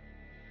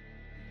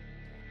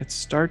 It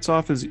starts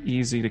off as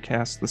easy to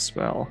cast the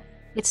spell.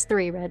 It's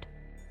 3 red.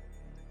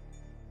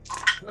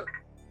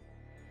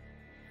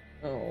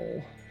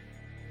 Oh.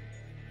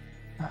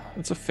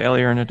 It's a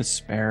failure and a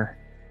despair.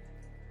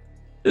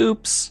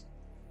 Oops.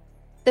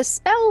 The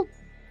spell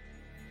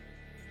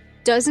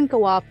doesn't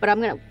go off, but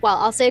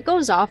I'll say it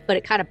goes off, but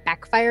it kind of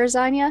backfires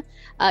on you.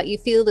 You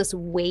feel this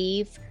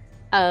wave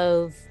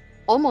of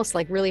almost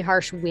like really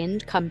harsh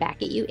wind come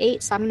back at you,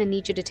 8, so I'm going to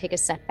need you to take a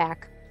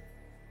setback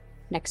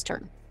next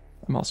turn.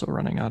 I'm also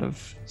running out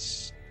of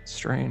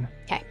strain.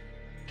 Okay.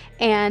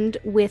 And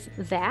with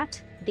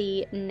that,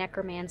 the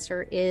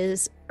necromancer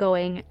is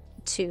going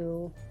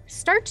to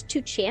start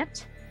to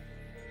chant.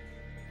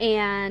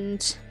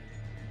 And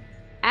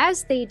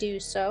as they do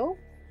so...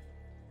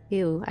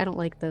 Ew, I don't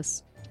like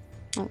this. I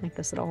don't like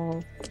this at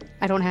all.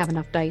 I don't have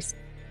enough dice.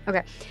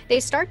 Okay. They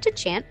start to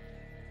chant.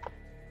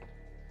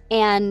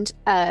 And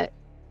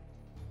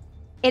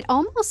it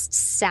almost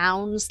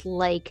sounds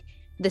like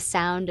the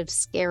sound of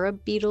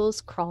scarab beetles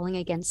crawling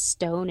against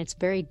stone. It's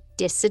very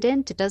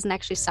dissident. It doesn't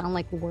actually sound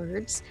like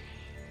words.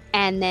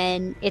 And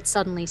then it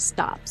suddenly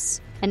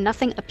stops. And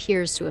nothing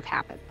appears to have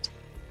happened.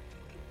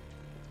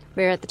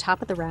 We're at the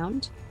top of the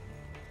round.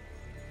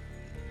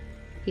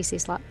 PC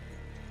slot.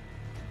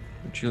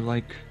 Would you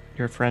like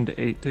your friend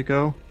 8 to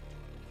go?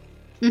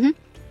 Mm-hmm.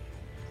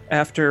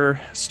 After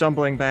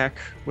stumbling back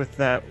with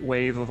that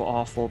wave of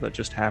awful that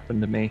just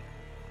happened to me,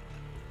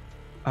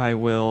 I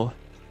will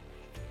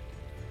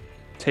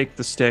take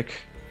the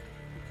stick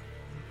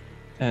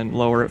and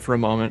lower it for a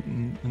moment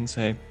and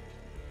say,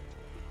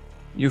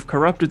 "You've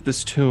corrupted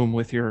this tomb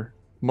with your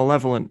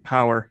malevolent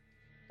power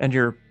and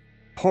your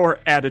poor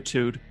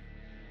attitude.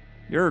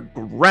 You're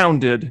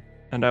grounded."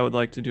 And I would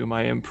like to do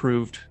my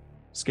improved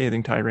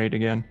Scathing Tirade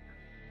again.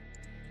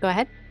 Go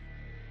ahead.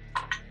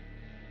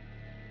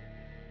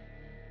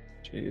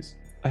 Jeez.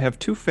 I have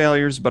 2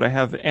 failures, but I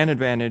have an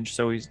advantage,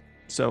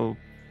 so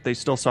they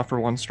still suffer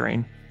 1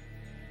 strain.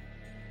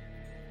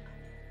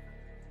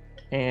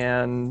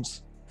 And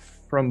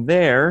from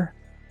there,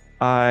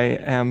 I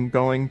am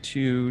going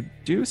to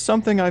do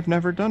something I've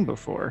never done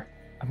before.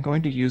 I'm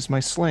going to use my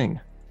sling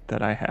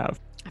that I have.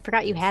 I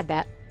forgot you had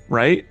that.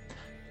 Right?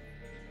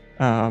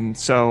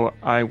 So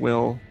I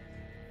will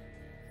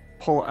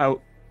pull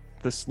out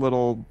this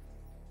little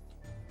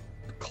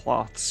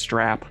cloth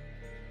strap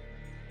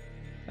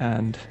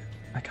and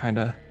I kind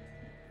of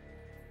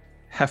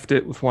heft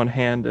it with one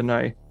hand and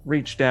I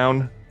reach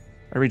down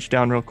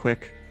real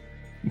quick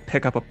and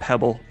pick up a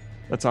pebble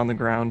that's on the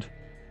ground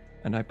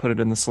and I put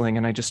it in the sling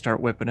and I just start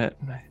whipping it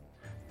and I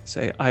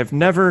say, "I've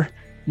never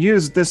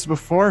used this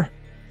before.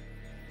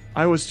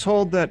 I was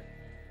told that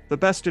the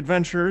best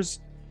adventurers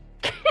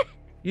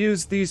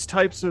use these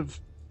types of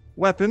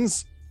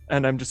weapons,"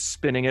 and I'm just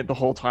spinning it the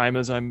whole time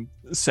as I'm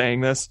saying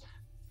this.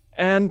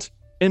 "And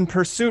in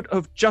pursuit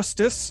of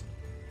justice,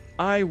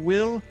 I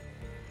will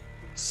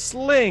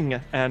sling,"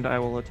 and I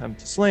will attempt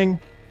to sling.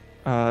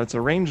 It's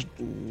a ranged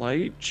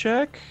light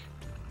check,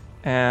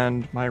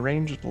 and my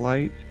ranged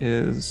light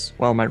is,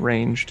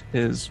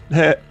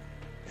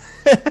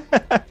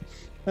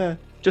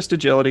 just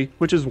agility,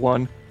 which is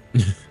 1,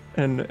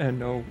 and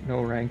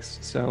no ranks.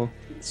 So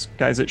this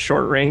guy's at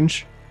short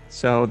range.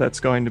 So that's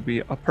going to be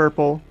a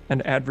purple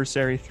and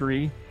adversary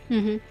 3.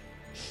 Mm-hmm.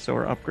 So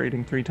we're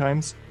upgrading 3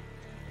 times.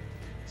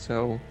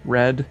 So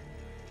red.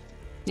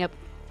 Yep.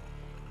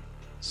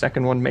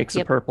 Second one makes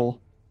a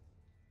purple.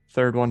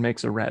 Third one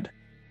makes a red.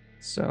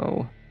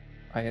 So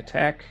I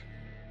attack.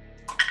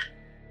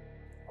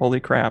 Holy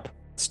crap.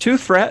 It's 2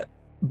 threat,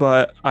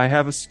 but I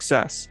have a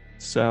success.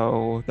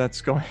 So that's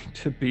going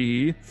to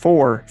be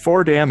 4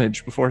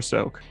 damage before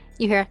soak.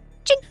 You hear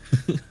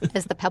ching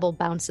as the pebble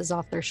bounces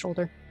off their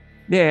shoulder.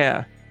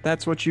 Yeah,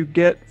 that's what you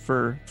get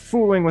for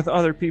fooling with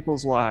other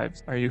people's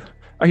lives. Are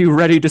you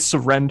ready to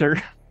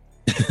surrender?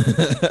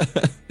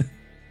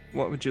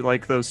 What would you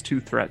like those 2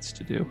 threats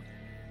to do?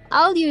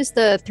 I'll use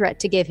the threat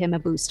to give him a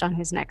boost on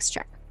his next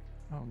check.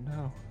 Oh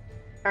no.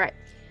 All right.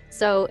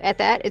 So at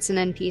that, it's an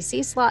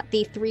NPC slot.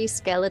 The 3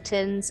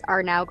 skeletons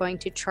are now going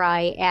to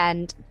try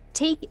and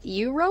take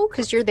you, Ro,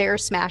 because you're there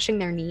smashing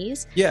their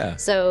knees. Yeah.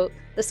 So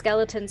the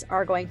skeletons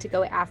are going to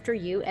go after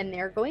you, and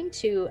they're going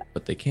to...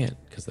 But they can't,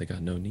 because they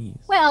got no knees.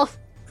 Well,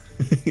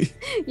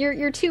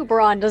 your 2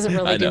 brawn doesn't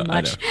really do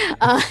much.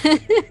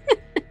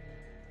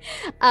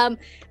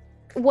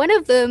 One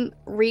of them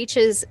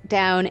reaches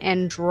down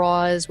and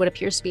draws what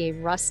appears to be a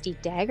rusty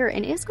dagger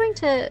and is going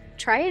to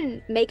try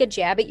and make a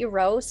jab at you,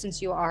 Ro,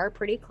 since you are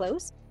pretty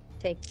close.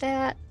 Take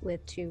that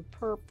with 2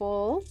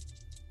 purple.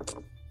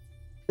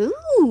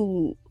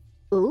 Ooh.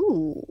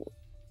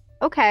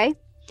 Okay.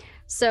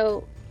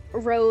 So,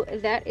 Ro,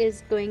 that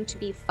is going to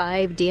be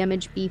 5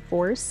 damage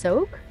before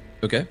soak.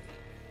 Okay.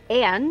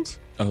 And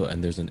Oh,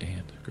 and there's an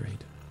and.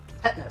 Great.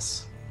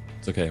 Tetanus.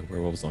 It's okay.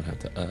 Werewolves don't have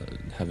to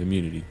have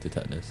immunity to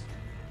tetanus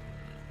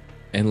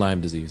and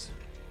Lyme disease.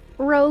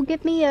 Ro,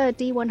 give me a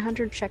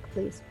D100 check,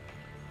 please.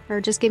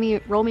 Or just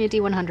roll me a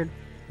D100.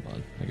 Hold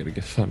on, I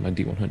gotta find my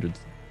D100s.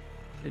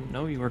 Didn't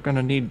know you were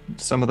gonna need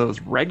some of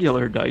those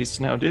regular dice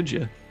now, did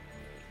you?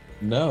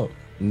 No,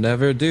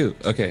 never do.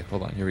 Okay,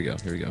 hold on. Here we go.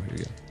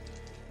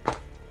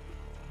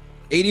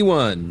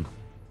 81.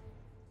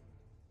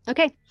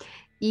 Okay.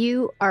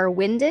 You are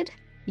winded.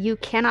 You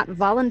cannot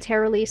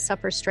voluntarily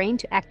suffer strain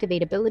to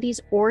activate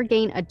abilities or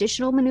gain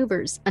additional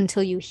maneuvers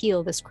until you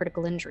heal this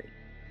critical injury.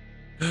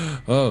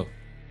 Oh,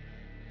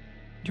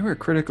 You were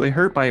critically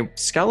hurt by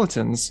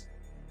skeletons.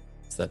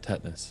 it's that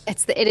tetanus.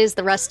 It is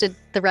the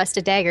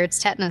rusted dagger. It's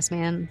tetanus,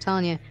 man. I'm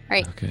telling you. All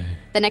right. Okay.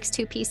 The next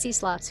 2 PC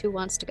slots. Who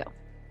wants to go?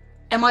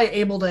 Am I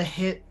able to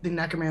hit the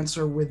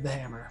necromancer with the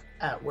hammer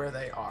at where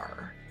they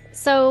are?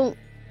 So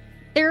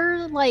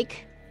they're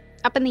like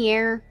up in the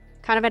air,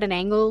 kind of at an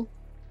angle.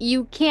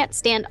 You can't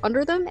stand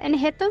under them and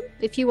hit them.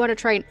 If you want to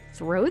try and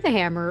throw the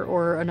hammer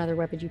or another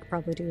weapon, you could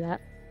probably do that.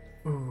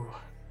 Ooh,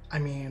 I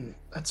mean,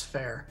 that's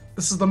fair.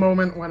 This is the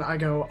moment when I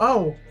go,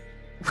 oh,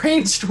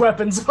 ranged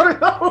weapons,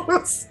 what are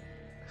those?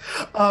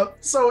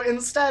 So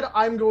instead,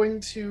 I'm going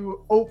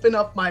to open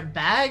up my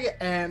bag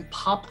and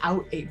pop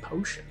out a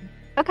potion.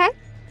 Okay.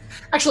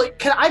 Actually,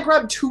 can I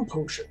grab 2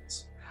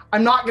 potions?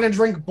 I'm not going to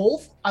drink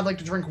both. I'd like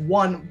to drink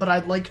 1, but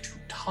I'd like to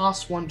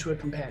toss 1 to a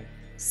companion.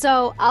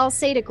 So I'll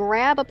say to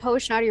grab a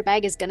potion out of your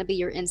bag is going to be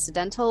your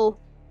incidental.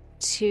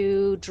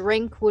 To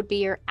drink would be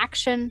your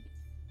action.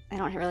 I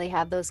don't really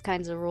have those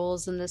kinds of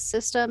rules in this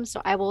system, so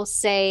I will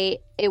say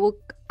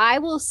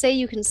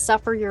you can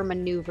suffer your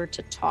maneuver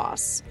to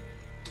toss.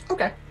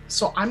 Okay,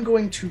 so I'm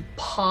going to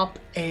pop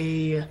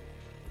a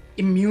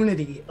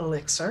immunity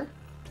elixir,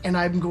 and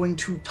I'm going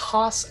to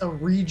toss a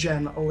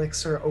regen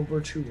elixir over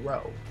to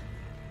Ro.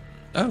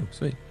 Oh,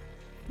 sweet.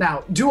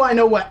 Now, do I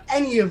know what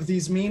any of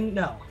these mean?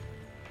 No.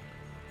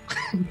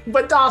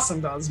 But Dawson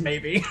does,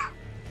 maybe.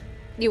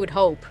 You would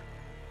hope.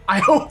 I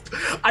hope.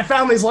 I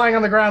found these lying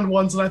on the ground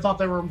once, and I thought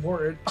they were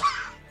important. All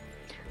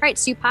right,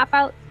 so you pop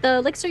out the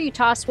elixir, you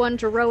toss 1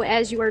 to Ro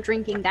as you are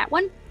drinking that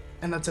one.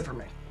 And that's it for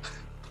me.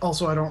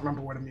 Also, I don't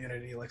remember what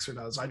immunity elixir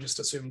does. I just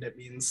assumed it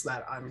means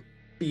that I'm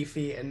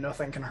beefy and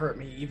nothing can hurt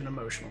me, even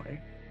emotionally.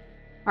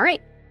 All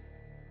right.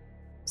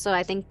 So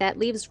I think that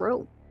leaves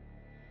Ro.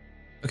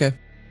 Okay.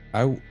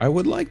 I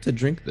would like to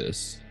drink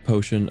this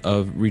potion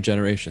of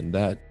regeneration.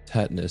 That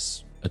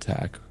tetanus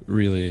attack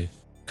really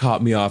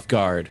caught me off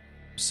guard.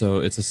 So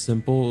it's a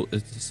simple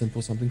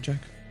something check.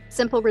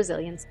 Simple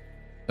resilience.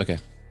 Okay.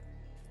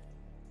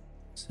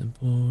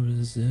 Simple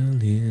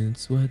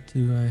resilience. What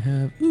do I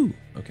have? Ooh.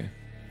 Okay.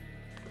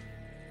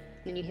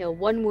 And you heal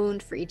 1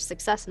 wound for each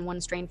success and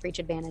 1 strain for each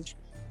advantage.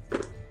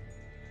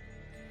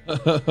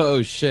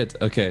 Oh shit.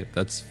 Okay,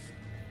 that's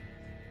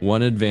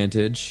 1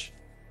 advantage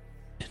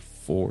and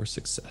 4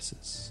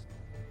 successes.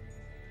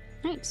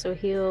 All right, so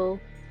heal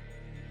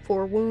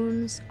 4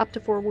 wounds, up to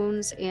 4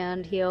 wounds,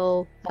 and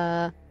heal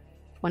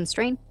 1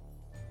 strain.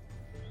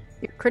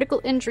 Your critical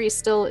injury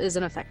still is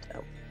in effect,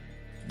 though.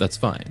 That's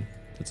fine.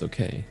 That's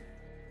okay.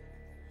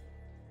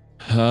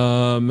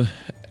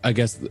 I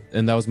guess,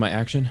 and that was my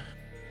action.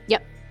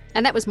 Yep,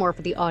 and that was more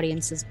for the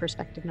audience's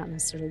perspective, not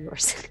necessarily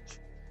yours.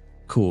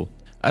 Cool.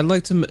 I'd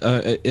like to,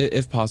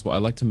 if possible,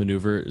 I'd like to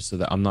maneuver so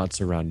that I'm not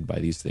surrounded by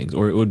these things,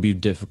 or it would be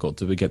difficult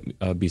to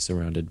be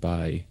surrounded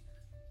by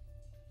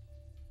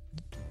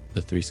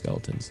the 3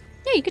 skeletons.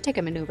 Yeah, you could take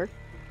a maneuver.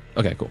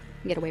 Okay, cool.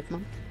 Get away from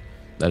them.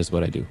 That is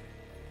what I do.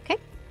 Okay.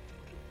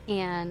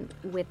 And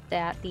with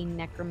that, the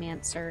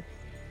necromancer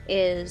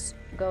is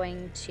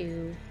going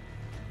to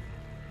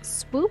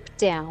swoop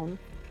down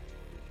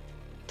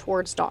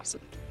towards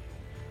Dawson.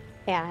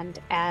 And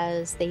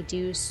as they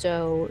do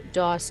so,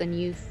 Dawson,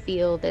 you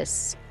feel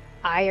this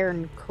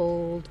iron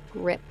cold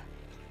grip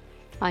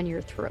on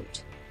your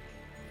throat.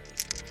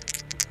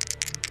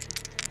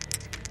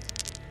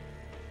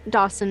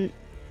 Dawson,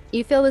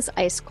 you feel this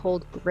ice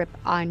cold grip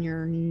on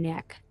your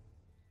neck,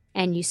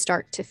 and you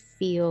start to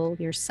feel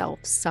yourself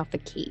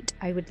suffocate.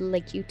 I would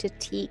like you to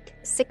take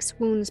 6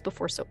 wounds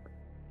before soak.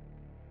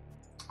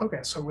 Okay,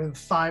 so with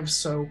 5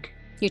 soak,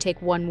 You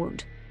take 1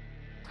 wound.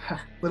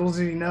 little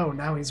did he know,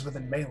 now he's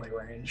within melee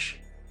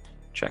range.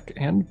 Check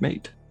and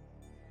mate.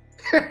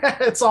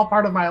 It's all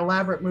part of my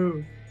elaborate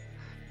move.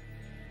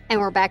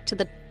 And we're back to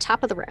the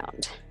top of the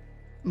round.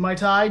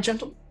 Might I,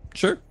 gentlemen?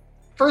 Sure.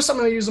 First, I'm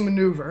going to use a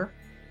maneuver,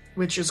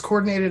 which is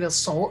coordinated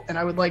assault, and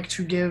I would like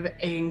to give an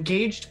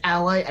engaged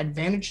ally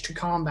advantage to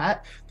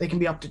combat. They can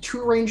be up to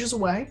 2 ranges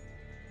away,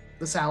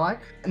 this ally,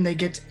 and they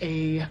get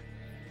a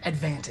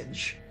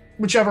advantage.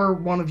 Whichever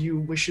one of you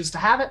wishes to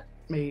have it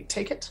may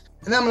take it.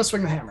 And then I'm going to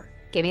swing the hammer.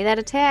 Give me that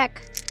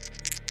attack.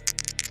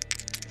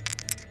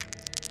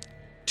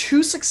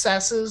 2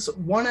 successes,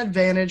 1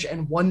 advantage,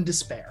 and 1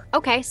 despair.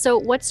 Okay, so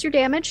what's your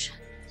damage?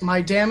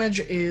 My damage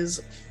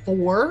is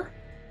 4,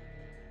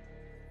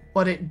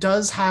 but it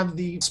does have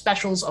the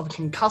specials of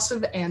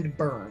concussive and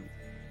burn.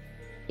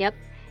 Yep.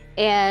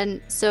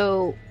 And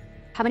so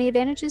how many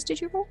advantages did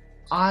you roll?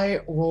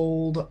 I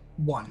rolled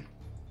 1.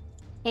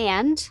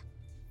 And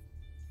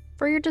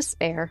for your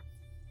despair,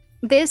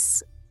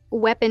 this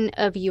weapon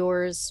of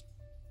yours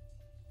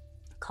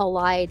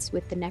collides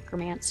with the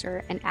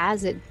necromancer, and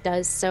as it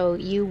does so,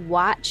 you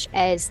watch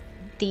as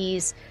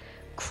these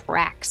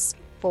cracks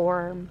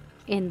form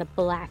in the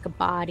black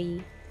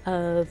body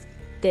of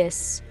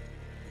this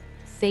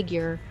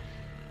figure.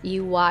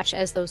 You watch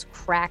as those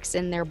cracks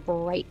in their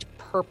bright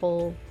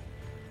purple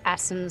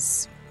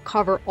essence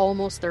cover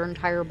almost their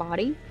entire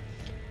body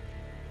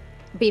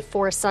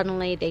before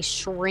suddenly they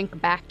shrink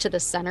back to the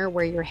center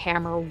where your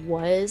hammer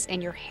was,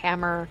 and your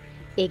hammer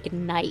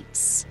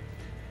ignites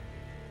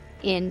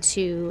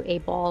into a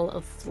ball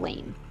of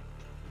flame.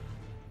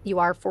 You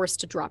are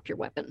forced to drop your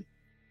weapon.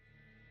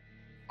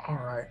 All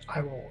right,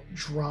 I will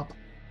drop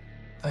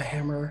the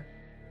hammer.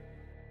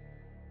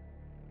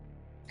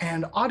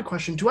 And odd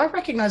question, do I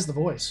recognize the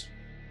voice?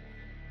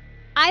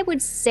 I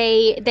would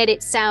say that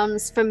it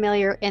sounds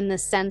familiar in the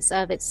sense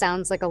of it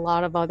sounds like a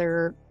lot of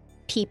other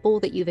people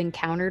that you've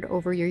encountered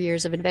over your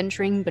years of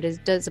adventuring, but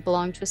does it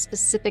belong to a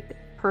specific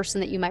person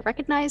that you might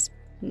recognize?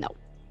 No.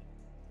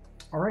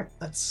 All right,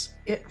 that's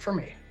it for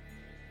me.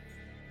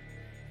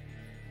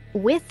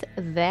 With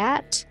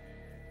that,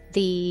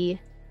 the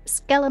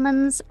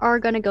skeletons are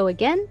going to go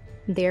again.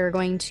 They're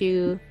going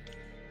to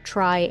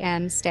try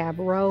and stab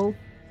Ro.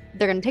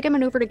 They're going to take a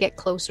maneuver to get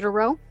closer to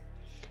Ro,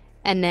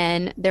 and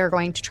then they're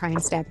going to try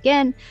and stab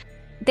again.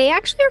 They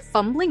actually are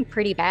fumbling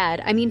pretty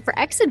bad. I mean, for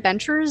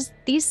ex-adventurers,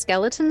 these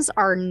skeletons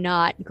are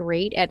not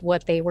great at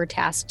what they were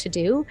tasked to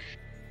do.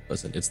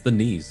 Listen, it's the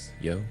knees,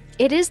 yo.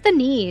 It is the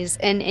knees,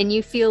 and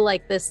you feel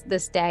like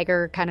this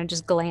dagger kind of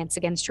just glance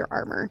against your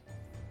armor.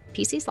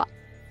 PC slot.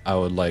 I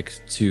would like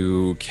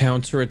to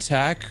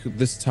counterattack,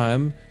 this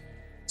time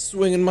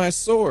swinging my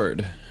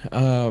sword.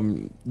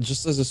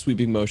 Just as a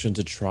sweeping motion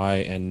to try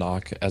and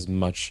knock as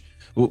much,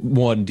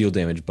 one, deal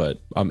damage,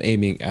 but I'm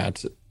aiming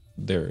at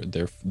their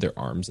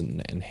arms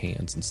and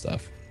hands and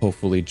stuff.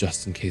 Hopefully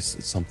just in case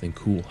something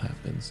cool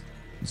happens.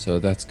 So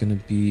that's going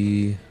to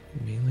be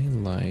melee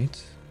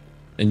light.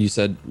 And you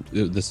said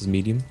this is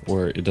medium,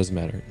 or it doesn't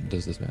matter?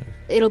 Does this matter?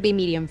 It'll be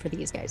medium for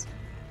these guys.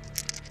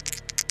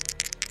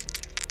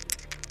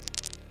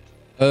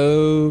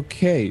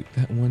 Okay,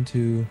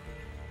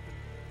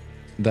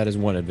 that is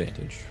 1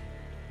 advantage.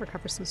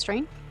 Recover some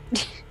strain.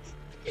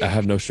 I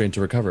have no strain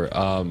to recover.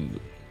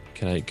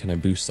 Can I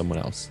boost someone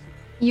else?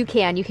 You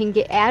can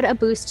add a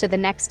boost to the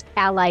next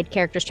allied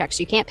character's check.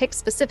 So you can't pick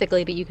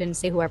specifically, but you can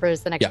say whoever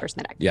is the next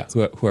person that activates.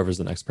 Yeah, whoever's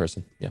the next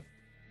person. Yeah.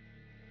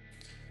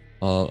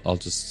 I'll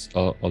just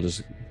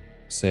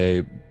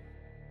say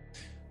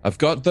I've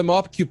got them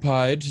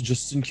occupied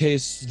just in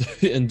case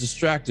and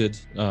distracted.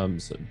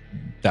 So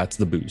that's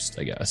the boost,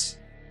 I guess.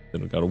 They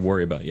don't got to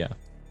worry about. Yeah,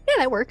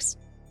 that works.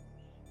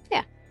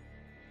 Yeah.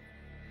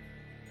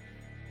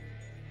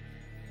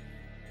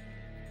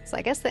 So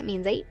I guess that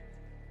means 8.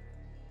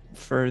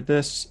 For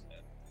this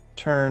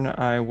turn,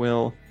 I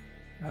will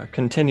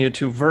continue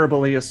to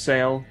verbally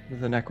assail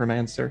the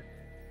necromancer.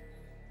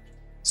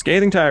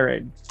 Scathing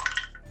tirade.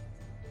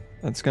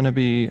 That's going to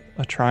be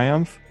a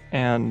triumph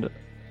and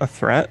a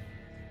threat.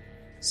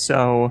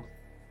 So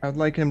I'd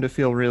like him to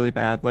feel really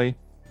badly.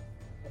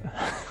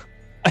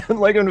 I'd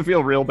like him to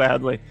feel real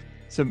badly.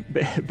 So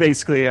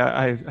basically,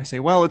 I say,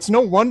 well, it's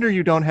no wonder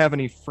you don't have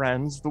any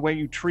friends the way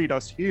you treat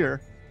us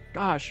here.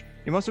 Gosh,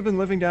 you must have been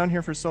living down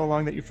here for so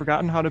long that you've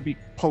forgotten how to be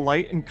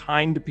polite and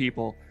kind to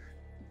people.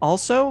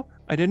 Also,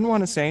 I didn't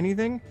want to say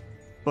anything,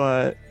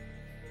 but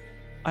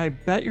I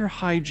bet your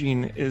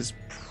hygiene is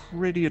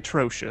pretty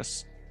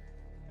atrocious.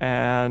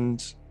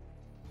 And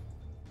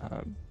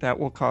that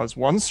will cause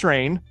 1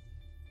 strain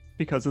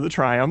because of the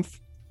triumph.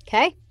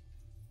 Okay.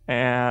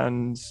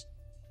 And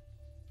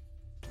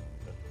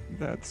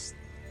that's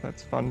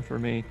fun for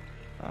me.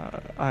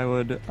 I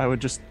would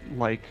just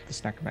like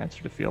this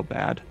necromancer to feel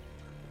bad.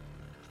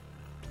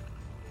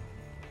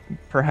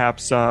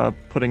 Perhaps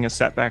putting a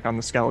setback on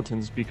the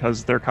skeletons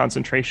because their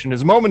concentration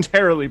is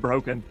momentarily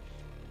broken.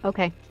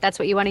 Okay, that's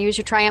what you want to use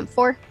your triumph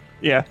for?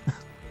 Yeah.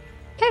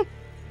 Okay.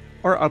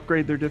 Or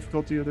upgrade their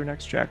difficulty of their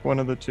next check. One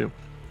of the two.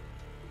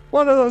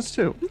 One of those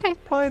two. Okay.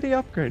 Probably the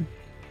upgrade.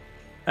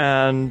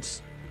 And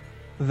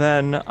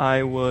then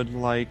I would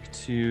like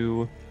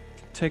to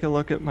take a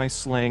look at my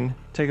sling,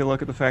 take a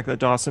look at the fact that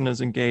Dawson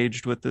is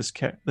engaged with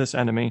this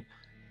enemy,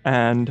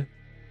 and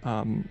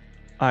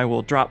I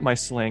will drop my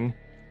sling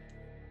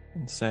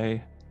and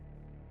say,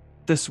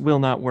 this will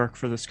not work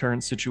for this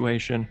current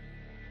situation.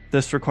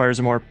 This requires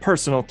a more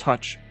personal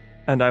touch,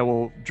 and I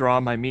will draw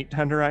my meat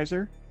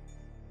tenderizer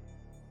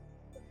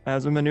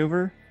as a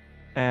maneuver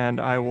and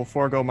I will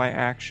forego my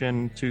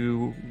action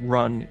to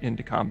run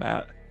into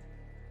combat.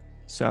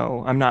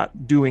 So I'm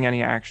not doing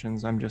any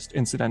actions. I'm just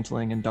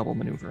incidentaling and double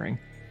maneuvering.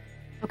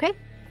 Okay.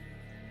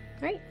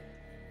 Great.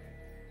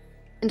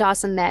 And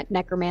Dawson, that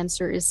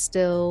necromancer is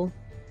still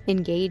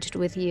engaged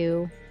with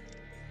you.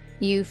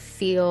 You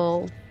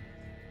feel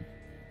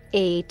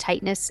a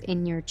tightness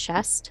in your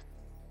chest.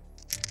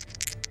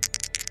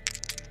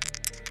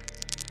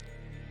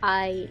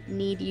 I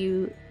need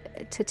you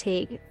to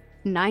take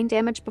 9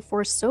 damage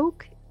before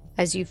soak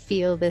as you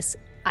feel this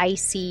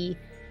icy,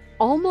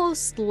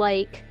 almost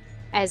like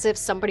as if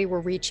somebody were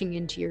reaching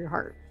into your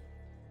heart.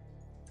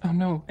 Oh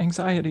no,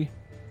 anxiety.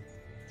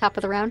 Top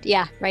of the round?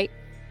 Yeah, right?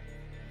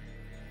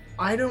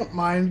 I don't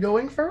mind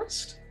going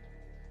first.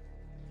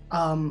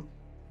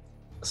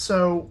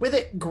 So with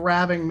it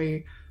grabbing me,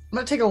 I'm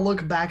gonna take a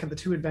look back at the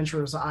 2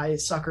 adventurers I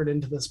suckered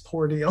into this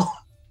poor deal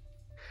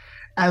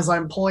as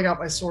I'm pulling out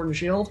my sword and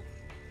shield.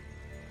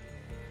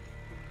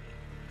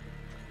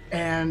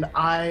 And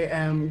I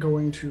am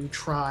going to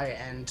try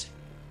and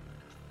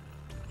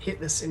hit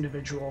this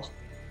individual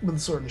with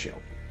the sword and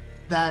shield.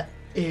 That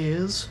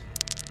is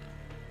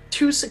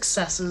 2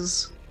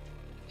 successes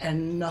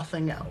and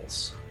nothing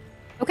else.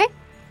 Okay.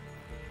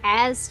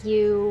 As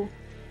you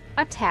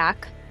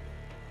attack,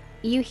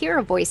 you hear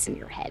a voice in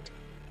your head.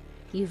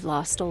 You've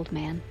lost, old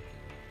man.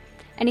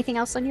 Anything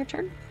else on your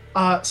turn?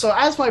 So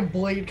as my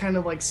blade kind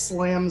of like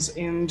slams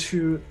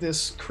into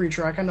this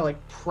creature, I kind of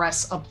like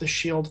press up the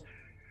shield,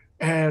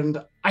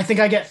 and I think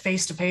I get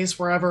face to face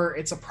wherever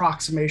its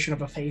approximation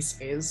of a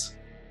face is.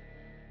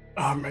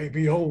 I may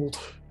be old,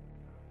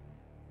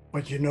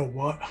 but you know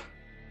what?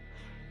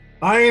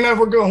 I ain't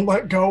ever gonna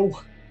let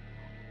go.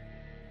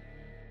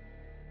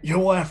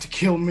 You'll have to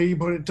kill me,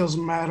 but it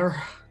doesn't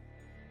matter.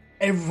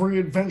 Every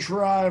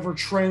adventurer I ever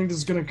trained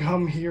is gonna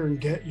come here and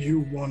get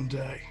you one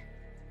day.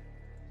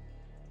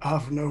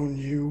 I've known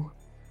you.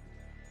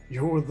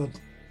 You're the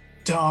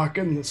dark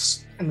and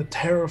the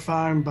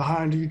terrifying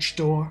behind each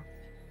door.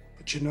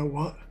 But you know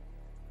what?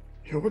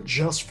 You're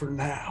just for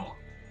now.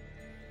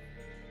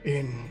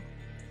 In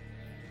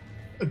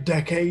a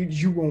decade,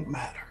 you won't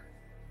matter.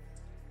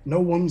 No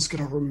one's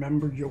gonna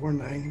remember your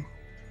name.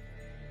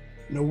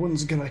 No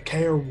one's gonna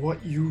care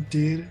what you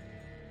did.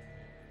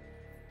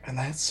 And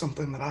that's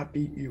something that I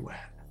beat you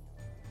at.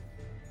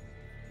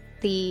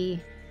 The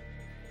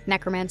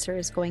necromancer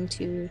is going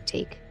to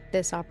take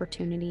this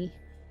opportunity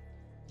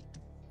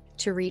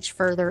to reach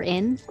further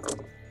in.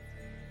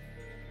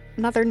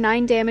 Another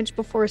 9 damage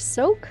before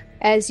soak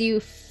as you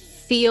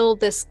feel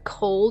this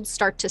cold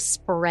start to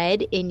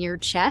spread in your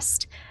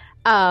chest.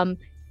 And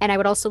I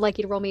would also like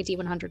you to roll me a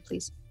D100,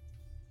 please.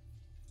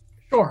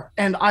 Sure,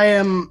 and I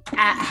am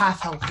at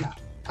half health now.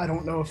 I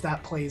don't know if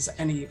that plays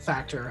any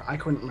factor. I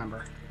couldn't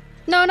remember.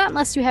 No, not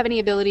unless you have any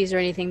abilities or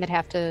anything that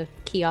have to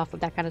key off of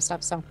that kind of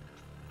stuff, so.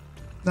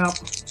 No.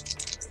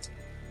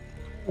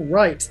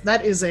 Right,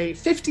 that is a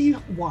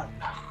 51.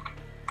 All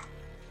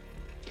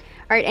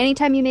right,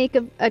 anytime you make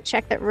a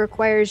check that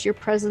requires your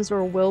presence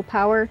or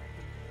willpower,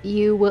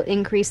 you will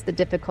increase the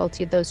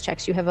difficulty of those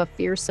checks. You have a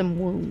fearsome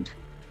wound.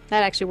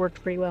 That actually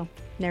worked pretty well,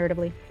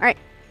 narratively. All right,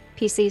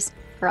 PCs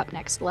are up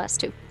next, the last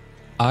 2.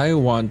 I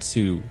want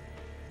to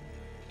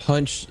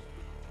punch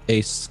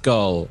a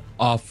skull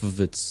off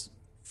of its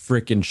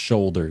freaking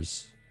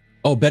shoulders.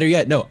 Oh, better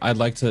yet, no, I'd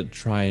like to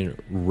try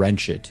and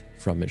wrench it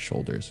from its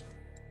shoulders.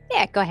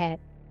 Yeah, go ahead.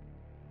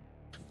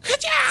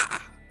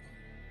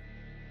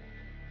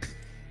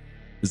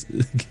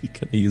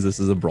 Can I use this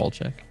as a brawl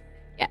check?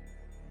 Yeah.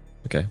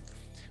 Okay.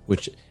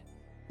 Which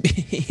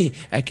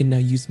I can now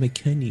use my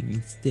cunning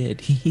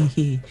instead.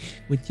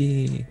 Would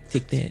you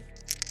take that?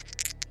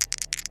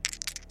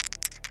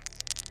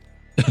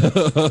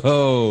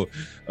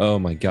 Oh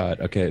my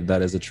god. Okay,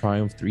 that is a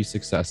triumph, 3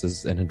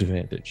 successes, and an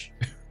advantage.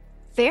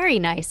 Very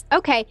nice.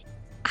 Okay,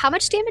 how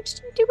much damage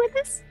do you do with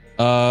this?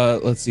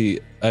 Let's see.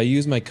 I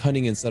use my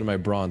cunning instead of my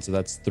brawn, so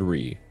that's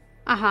 3.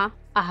 Well,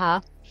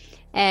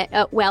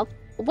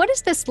 what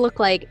does this look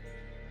like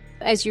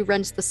as you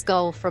wrench the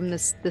skull from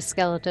the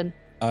skeleton?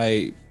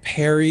 I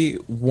parry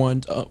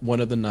one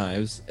of the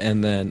knives,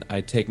 and then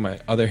I take my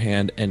other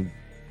hand and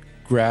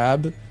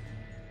grab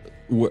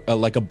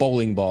like a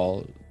bowling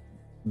ball,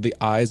 the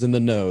eyes and the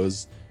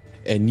nose,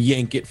 and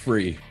yank it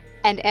free.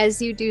 And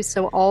as you do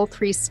so, all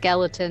 3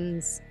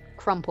 skeletons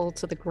crumple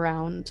to the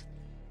ground.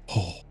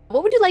 Oh.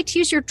 What would you like to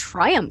use your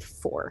triumph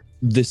for?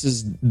 This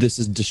is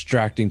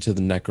distracting to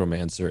the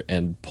necromancer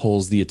and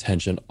pulls the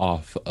attention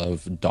off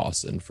of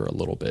Dawson for a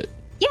little bit.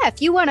 Yeah,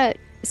 if you want to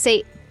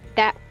say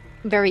that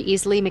very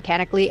easily,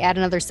 mechanically, add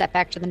another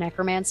setback to the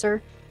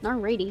necromancer.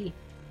 Alrighty.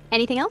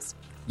 Anything else?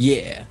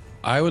 Yeah.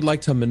 I would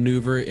like to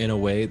maneuver in a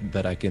way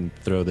that I can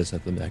throw this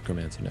at the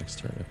necromancer next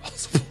turn if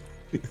possible.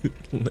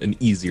 An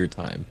easier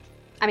time.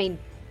 I mean,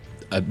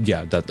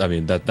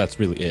 that's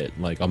really it.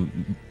 Like,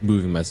 I'm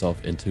moving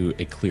myself into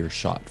a clear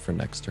shot for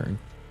next turn.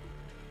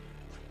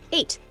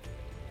 8.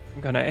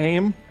 I'm gonna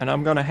aim and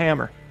I'm gonna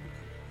hammer.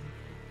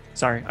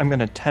 Sorry, I'm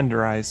gonna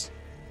tenderize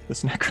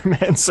this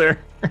necromancer.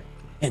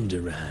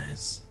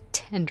 Tenderize.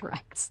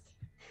 Tenderize.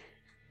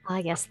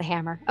 I guess the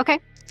hammer. Okay.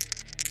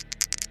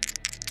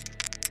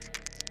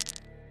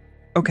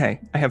 Okay,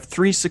 I have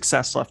 3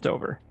 success left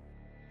over.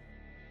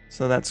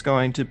 So that's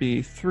going to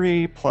be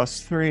 3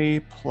 plus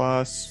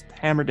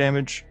hammer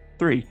damage,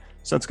 3.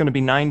 So it's going to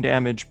be 9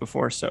 damage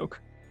before soak.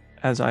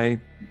 As I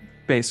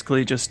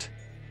basically just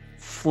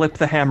flip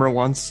the hammer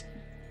once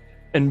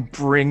and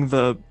bring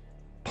the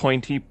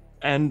pointy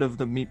end of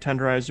the meat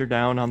tenderizer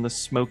down on the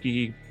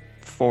smoky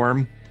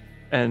form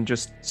and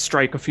just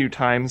strike a few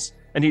times.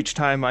 And each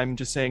time I'm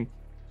just saying,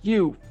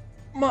 you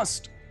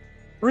must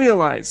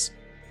realize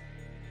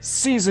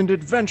seasoned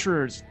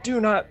adventurers do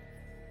not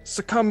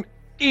succumb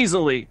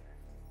easily.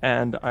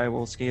 And I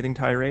will scathing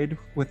tirade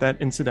with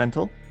that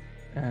incidental.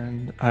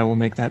 And I will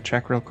make that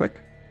check real quick.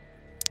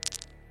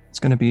 It's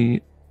going to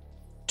be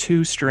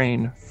 2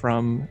 strain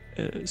from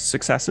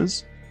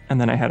successes. And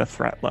then I had a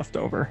threat left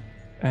over.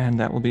 And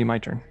that will be my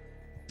turn.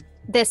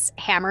 This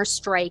hammer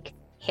strike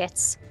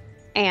hits,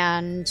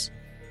 and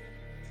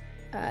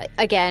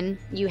again,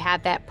 you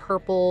have that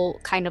purple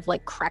kind of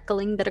like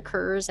crackling that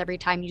occurs every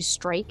time you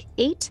strike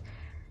 8.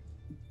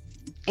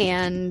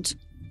 And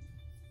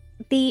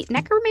the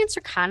necromancer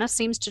kind of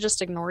seems to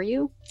just ignore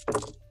you.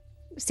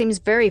 Seems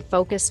very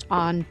focused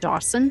on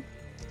Dawson.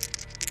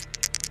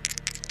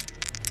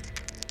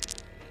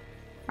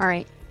 All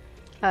right.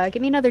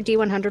 Give me another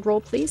D100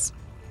 roll, please.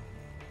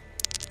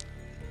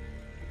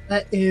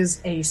 That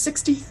is a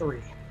 63.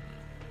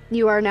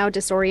 You are now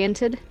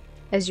disoriented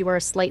as you are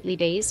slightly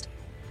dazed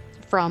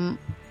from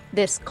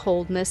this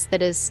coldness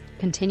that is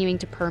continuing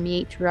to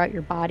permeate throughout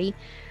your body.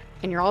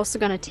 And you're also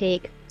going to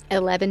take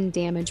 11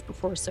 damage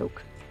before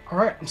soak. All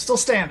right, I'm still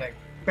standing.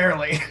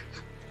 Barely.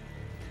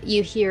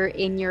 You hear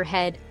in your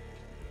head,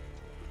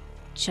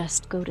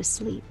 just go to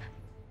sleep.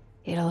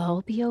 It'll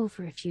all be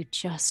over if you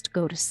just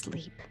go to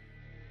sleep.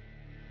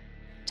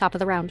 Top of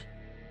the round.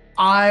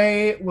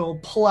 I will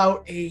pull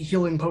out a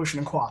healing potion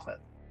and quaff it.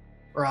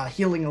 Or a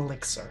healing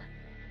elixir.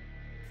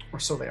 Or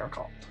so they are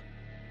called.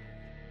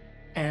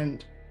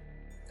 And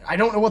I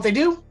don't know what they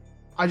do.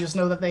 I just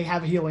know that they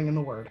have healing in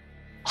the word.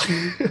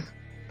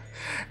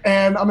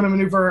 And I'm going to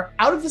maneuver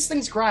out of this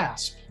thing's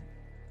grasp.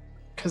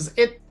 Because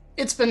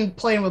it's been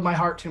playing with my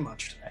heart too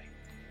much today.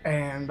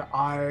 And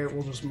I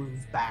will just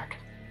move back.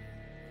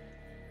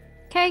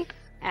 Okay.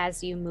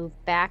 As you move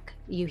back,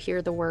 you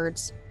hear the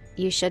words,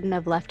 "You shouldn't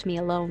have left me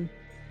alone."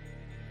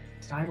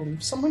 Did I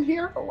leave someone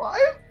here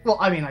alive? Well,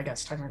 I mean, I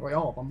guess technically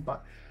all of them,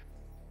 but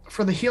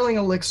for the healing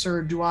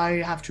elixir, do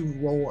I have to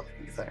roll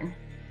anything?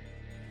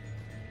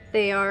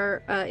 They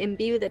are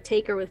imbue the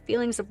taker with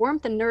feelings of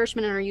warmth and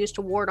nourishment and are used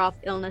to ward off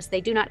illness.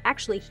 They do not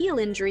actually heal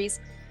injuries,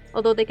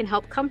 although they can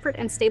help comfort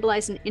and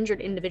stabilize an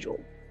injured individual.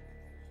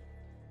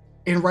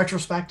 In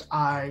retrospect,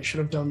 I should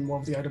have done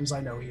one of the items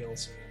I know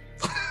heals.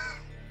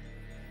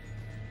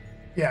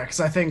 Yeah, because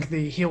I think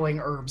the healing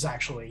herbs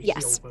actually heal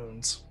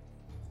wounds.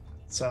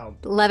 So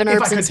 11 if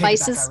herbs I could and take it back,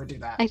 spices, I would do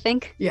that. I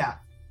think. Yeah.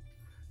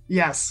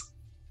 Yes.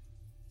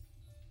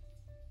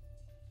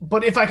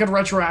 But if I could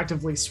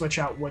retroactively switch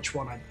out which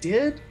one I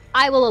did.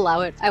 I will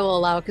allow it. I will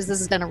allow it because this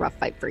has been a rough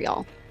fight for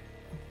y'all.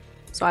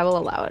 So I will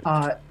allow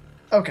it.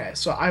 Okay,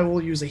 so I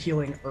will use a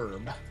healing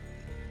herb.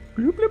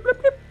 Bloop, bloop,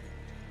 bloop, bloop.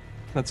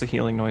 That's a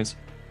healing noise.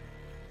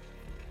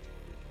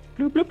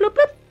 Bloop, bloop, bloop,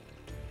 bloop.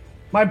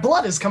 My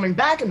blood is coming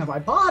back into my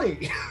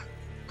body.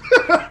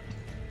 All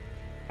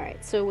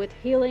right, so with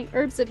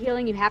herbs of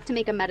healing, you have to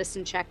make a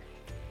medicine check.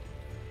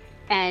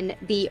 And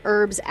the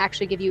herbs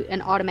actually give you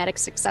an automatic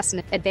success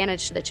and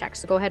advantage to the check.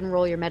 So go ahead and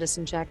roll your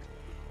medicine check.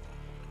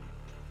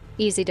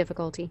 Easy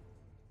difficulty.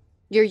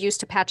 You're used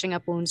to patching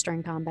up wounds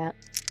during combat.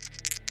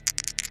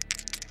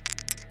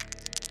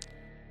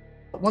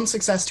 1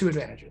 success, 2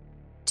 advantages.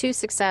 2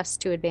 success,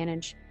 2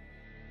 advantage.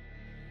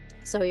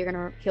 So you're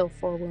going to heal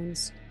 4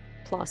 wounds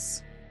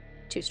plus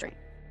 2 strain.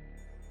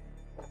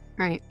 All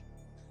right.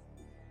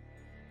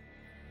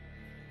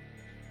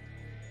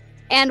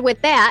 And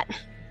with that,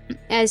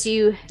 as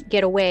you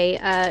get away,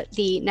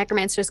 the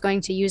necromancer is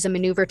going to use a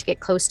maneuver to get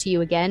close to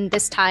you again.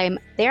 This time,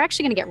 they're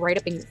actually going to get right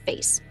up in your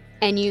face.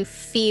 And you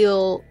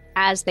feel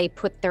as they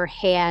put their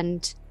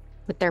hand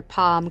with their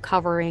palm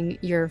covering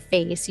your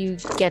face, you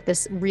get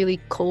this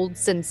really cold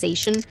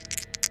sensation.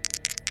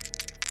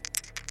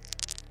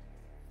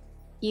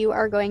 You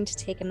are going to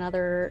take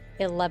another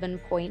 11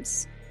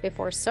 points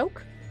before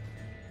soak.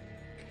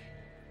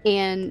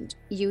 And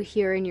you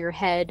hear in your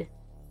head,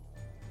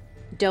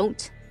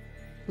 "Don't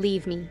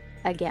leave me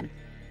again."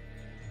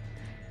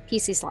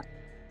 PC slot.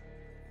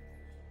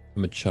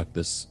 I'm gonna chuck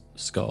this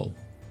skull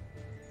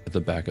at the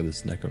back of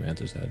this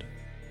necromancer's head.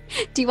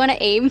 Do you want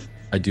to aim?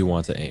 I do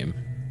want to aim.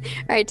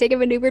 All right, take a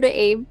maneuver to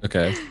aim.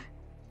 Okay.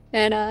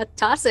 And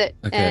toss it.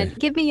 Okay. And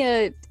give me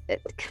a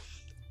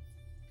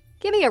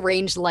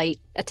ranged light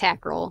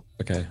attack roll.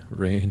 Okay.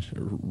 Ranged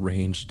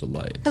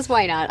light. Because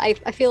why not? I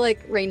feel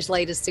like ranged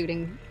light is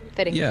fitting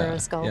for a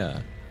skull.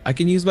 Yeah. I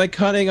can use my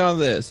cunning on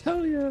this.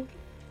 Hell yeah.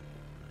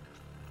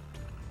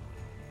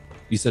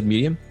 You said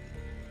medium?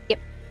 Yep.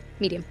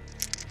 Medium.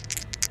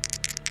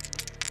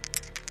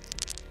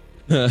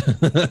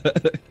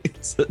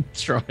 It's a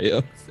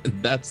triumph,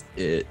 and that's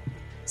it.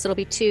 So it'll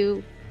be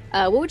 2.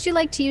 What would you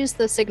like to use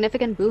the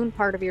significant boon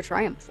part of your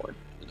triumph for?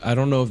 I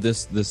don't know if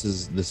this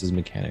is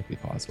mechanically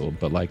possible,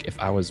 but like if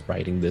I was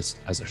writing this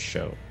as a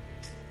show,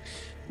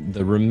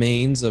 the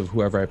remains of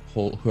whoever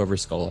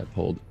skull I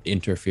pulled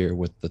interfere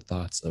with the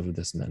thoughts of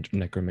this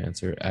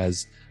necromancer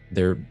as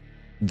their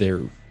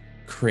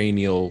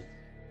cranial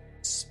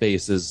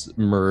spaces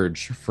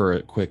merge for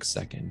a quick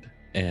second,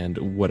 and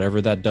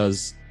whatever that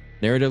does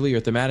narratively or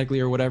thematically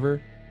or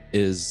whatever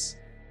is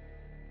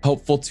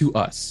helpful to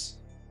us.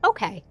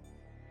 Okay.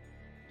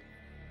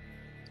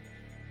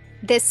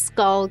 This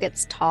skull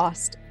gets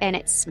tossed and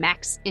it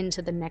smacks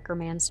into the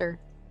necromancer.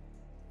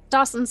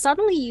 Dawson,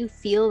 suddenly you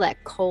feel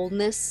that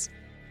coldness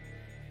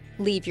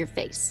leave your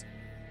face.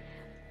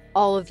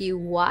 All of you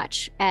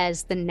watch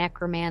as the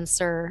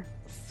necromancer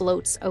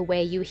floats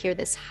away. You hear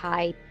this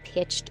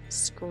high-pitched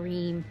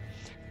scream.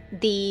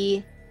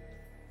 The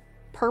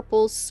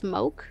purple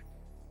smoke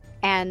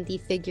and the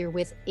figure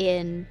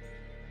within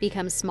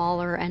becomes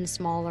smaller and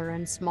smaller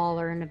and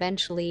smaller, and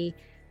eventually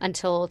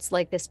until it's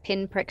like this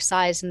pinprick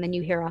size, and then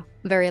you hear a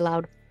very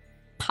loud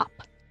pop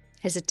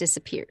as it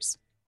disappears.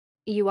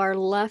 You are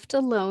left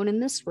alone in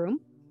this room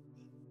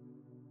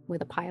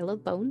with a pile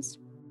of bones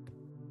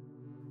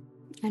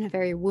and a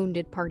very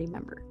wounded party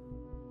member.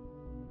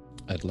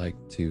 I'd like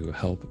to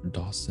help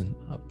Dawson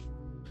up.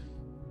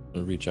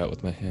 I'll reach out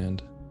with my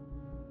hand.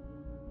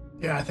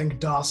 Yeah, I think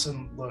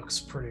Dawson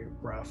looks pretty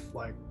rough,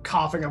 like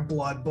coughing up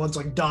blood. Blood's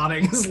like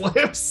dotting his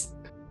lips.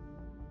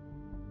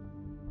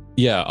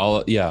 Yeah,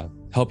 I'll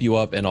help you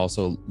up and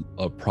also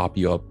prop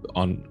you up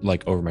on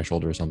like over my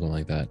shoulder or something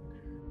like that.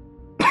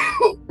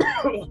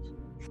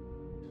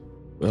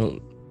 Well,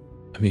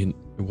 I mean,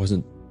 it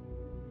wasn't.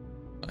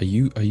 I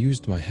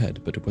used my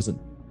head, but it wasn't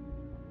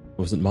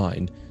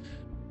mine.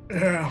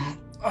 Yeah,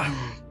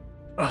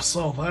 I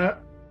saw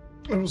that.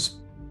 It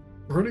was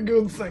pretty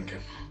good thinking.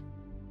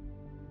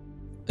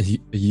 Are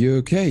you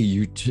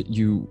okay?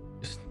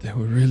 They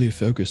were really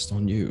focused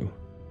on you.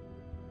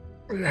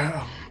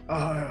 Yeah,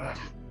 I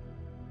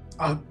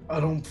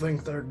don't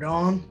think they're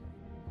gone.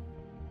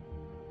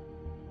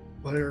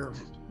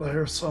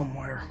 They're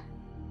somewhere.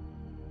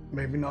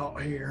 Maybe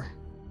not here.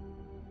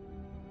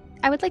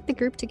 I would like the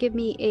group to give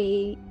me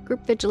a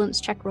group vigilance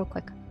check real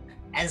quick.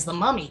 As the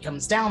mummy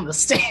comes down the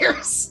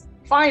stairs,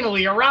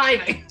 finally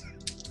arriving.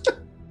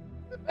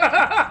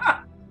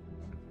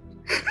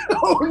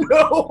 Oh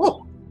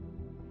no!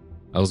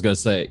 I was gonna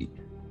say,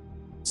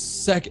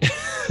 second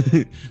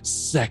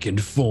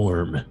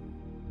form.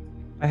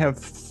 I have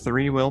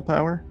 3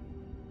 willpower.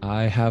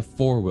 I have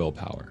 4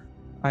 willpower.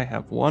 I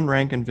have 1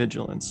 rank in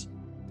vigilance.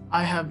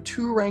 I have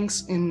 2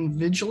 ranks in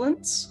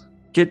vigilance.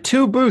 Get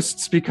 2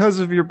 boosts because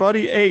of your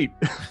buddy 8.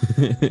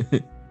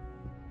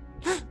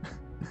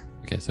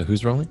 Okay, so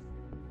who's rolling?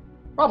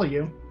 Probably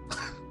you.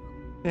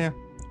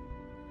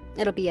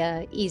 It'll be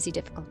a easy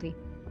difficulty.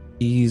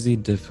 Easy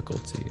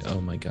difficulty.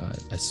 Oh my god.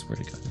 I swear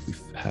to god,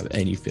 if we have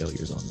any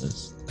failures on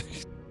this.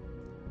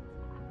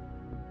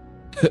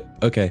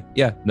 Okay,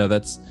 yeah, no,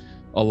 that's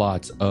a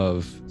lot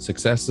of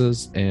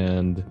successes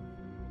and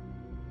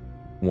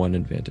 1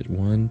 advantage.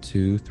 1,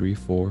 2, 3,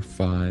 4,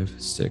 5,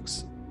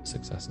 6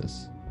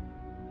 successes.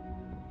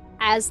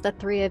 As the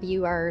 3 of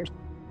you are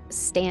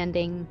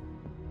standing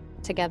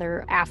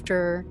together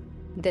after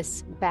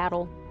this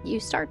battle, you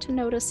start to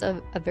notice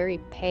a very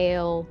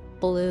pale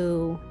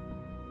blue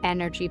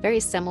energy, very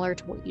similar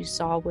to what you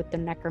saw with the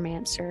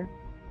necromancer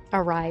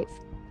arrive.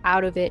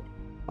 Out of it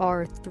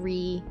are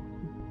 3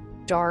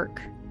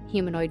 dark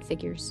humanoid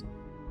figures,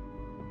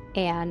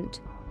 and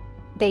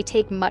they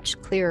take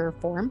much clearer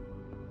form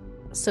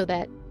so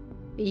that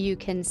you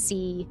can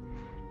see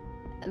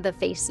the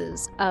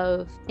faces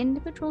of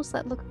individuals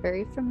that look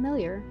very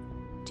familiar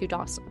to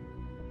Dawson.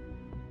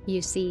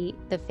 You see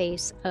the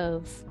face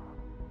of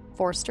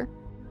Forrester,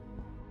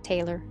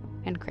 Taylor,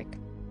 and Crick.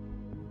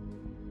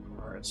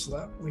 Alright, so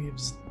that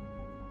leaves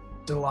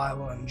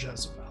Delilah and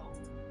Jezebel.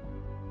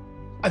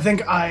 I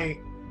think I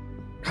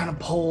kind of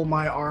pull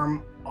my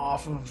arm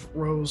off of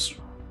Rose's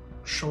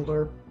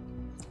shoulder,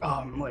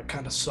 like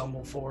kind of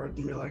stumble forward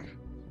and be like,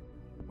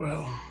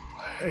 well,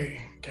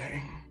 hey,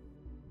 gang.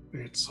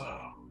 It's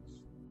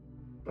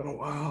been a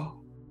while.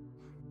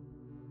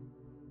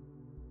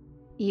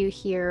 You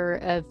hear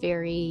a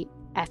very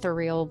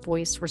ethereal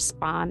voice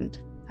respond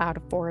out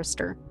of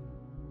Forrester.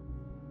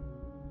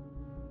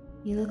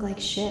 You look like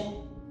shit.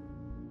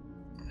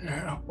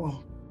 Yeah,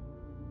 well,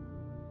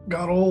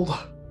 got old.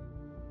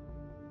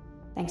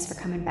 Thanks for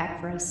coming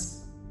back for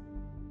us.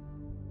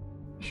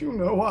 You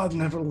know I'd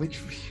never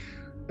leave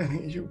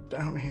any of you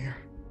down here.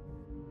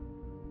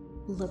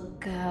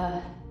 Look,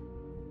 I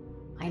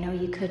know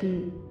you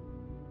couldn't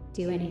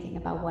do anything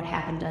about what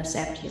happened to us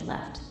after you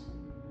left.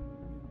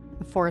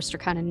 Forrester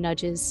kind of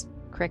nudges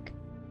Crick.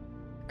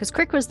 Because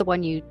Crick was the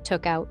one you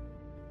took out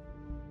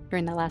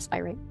during the last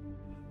fight, right?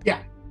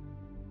 Yeah.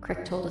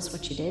 Crick told us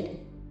what you did.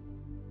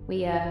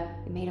 We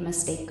made a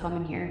mistake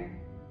coming here.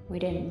 We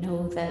didn't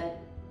know that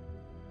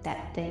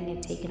thing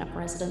had taken up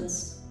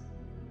residence.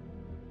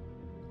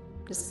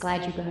 Just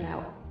glad you got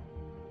out.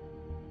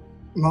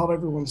 Not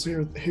everyone's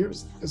here.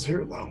 Is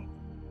here though.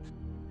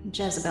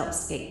 Jezebel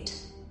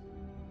escaped.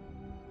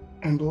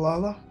 And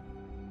Delilah?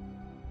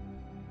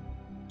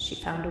 She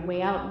found a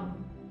way out, and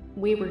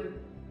we were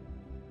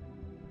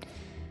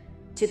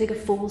too big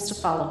of fools to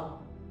follow.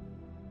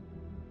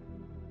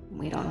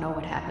 We don't know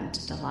what happened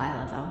to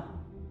Delilah, though.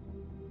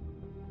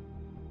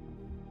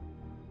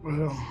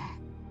 Well,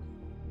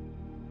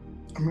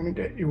 I'm gonna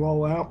get you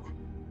all out.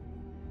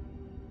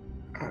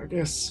 I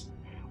guess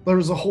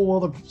there's a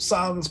whole other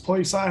side of this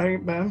place I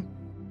ain't been.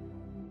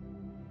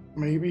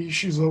 Maybe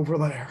she's over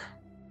there.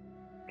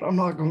 But I'm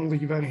not gonna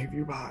leave any of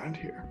you behind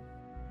here.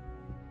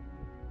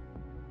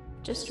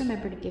 Just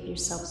remember to give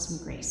yourself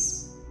some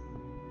grace.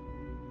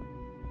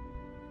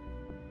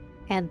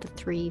 And the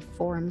 3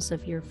 forms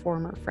of your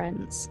former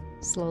friends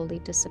slowly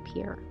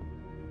disappear.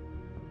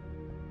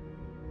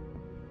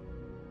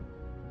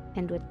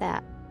 And with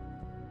that,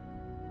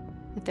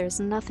 if there's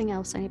nothing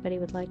else anybody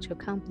would like to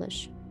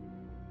accomplish,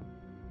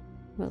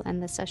 we'll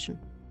end the session.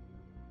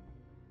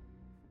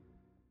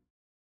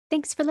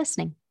 Thanks for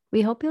listening.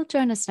 We hope you'll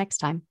join us next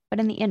time, but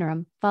in the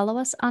interim, follow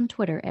us on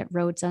Twitter at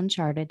Roads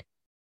Uncharted.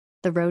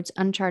 The Roads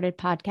Uncharted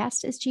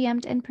podcast is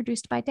GM'd and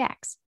produced by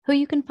Dax, who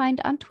you can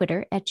find on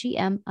Twitter at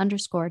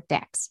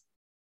GM_Dax.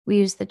 We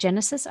use the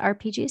Genesis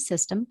RPG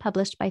system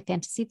published by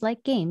Fantasy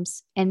Flight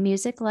Games and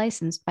music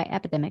licensed by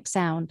Epidemic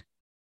Sound.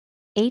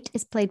 8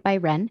 is played by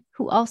Ren,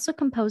 who also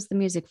composed the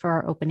music for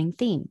our opening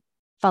theme.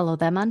 Follow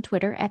them on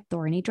Twitter at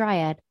Thorny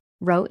Dryad.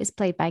 Ro is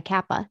played by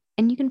Kappa,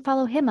 and you can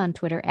follow him on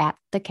Twitter at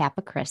the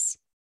Kappa Chris.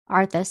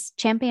 Arthas,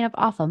 Champion of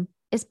Offham,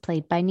 is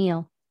played by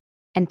Neil.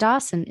 And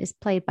Dawson is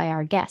played by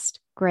our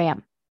guest,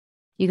 Graham.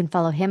 You can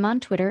follow him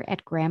on Twitter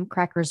at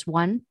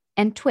GrahamCrackers1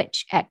 and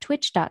Twitch at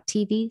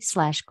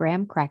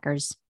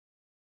twitch.tv/GrahamCrackers.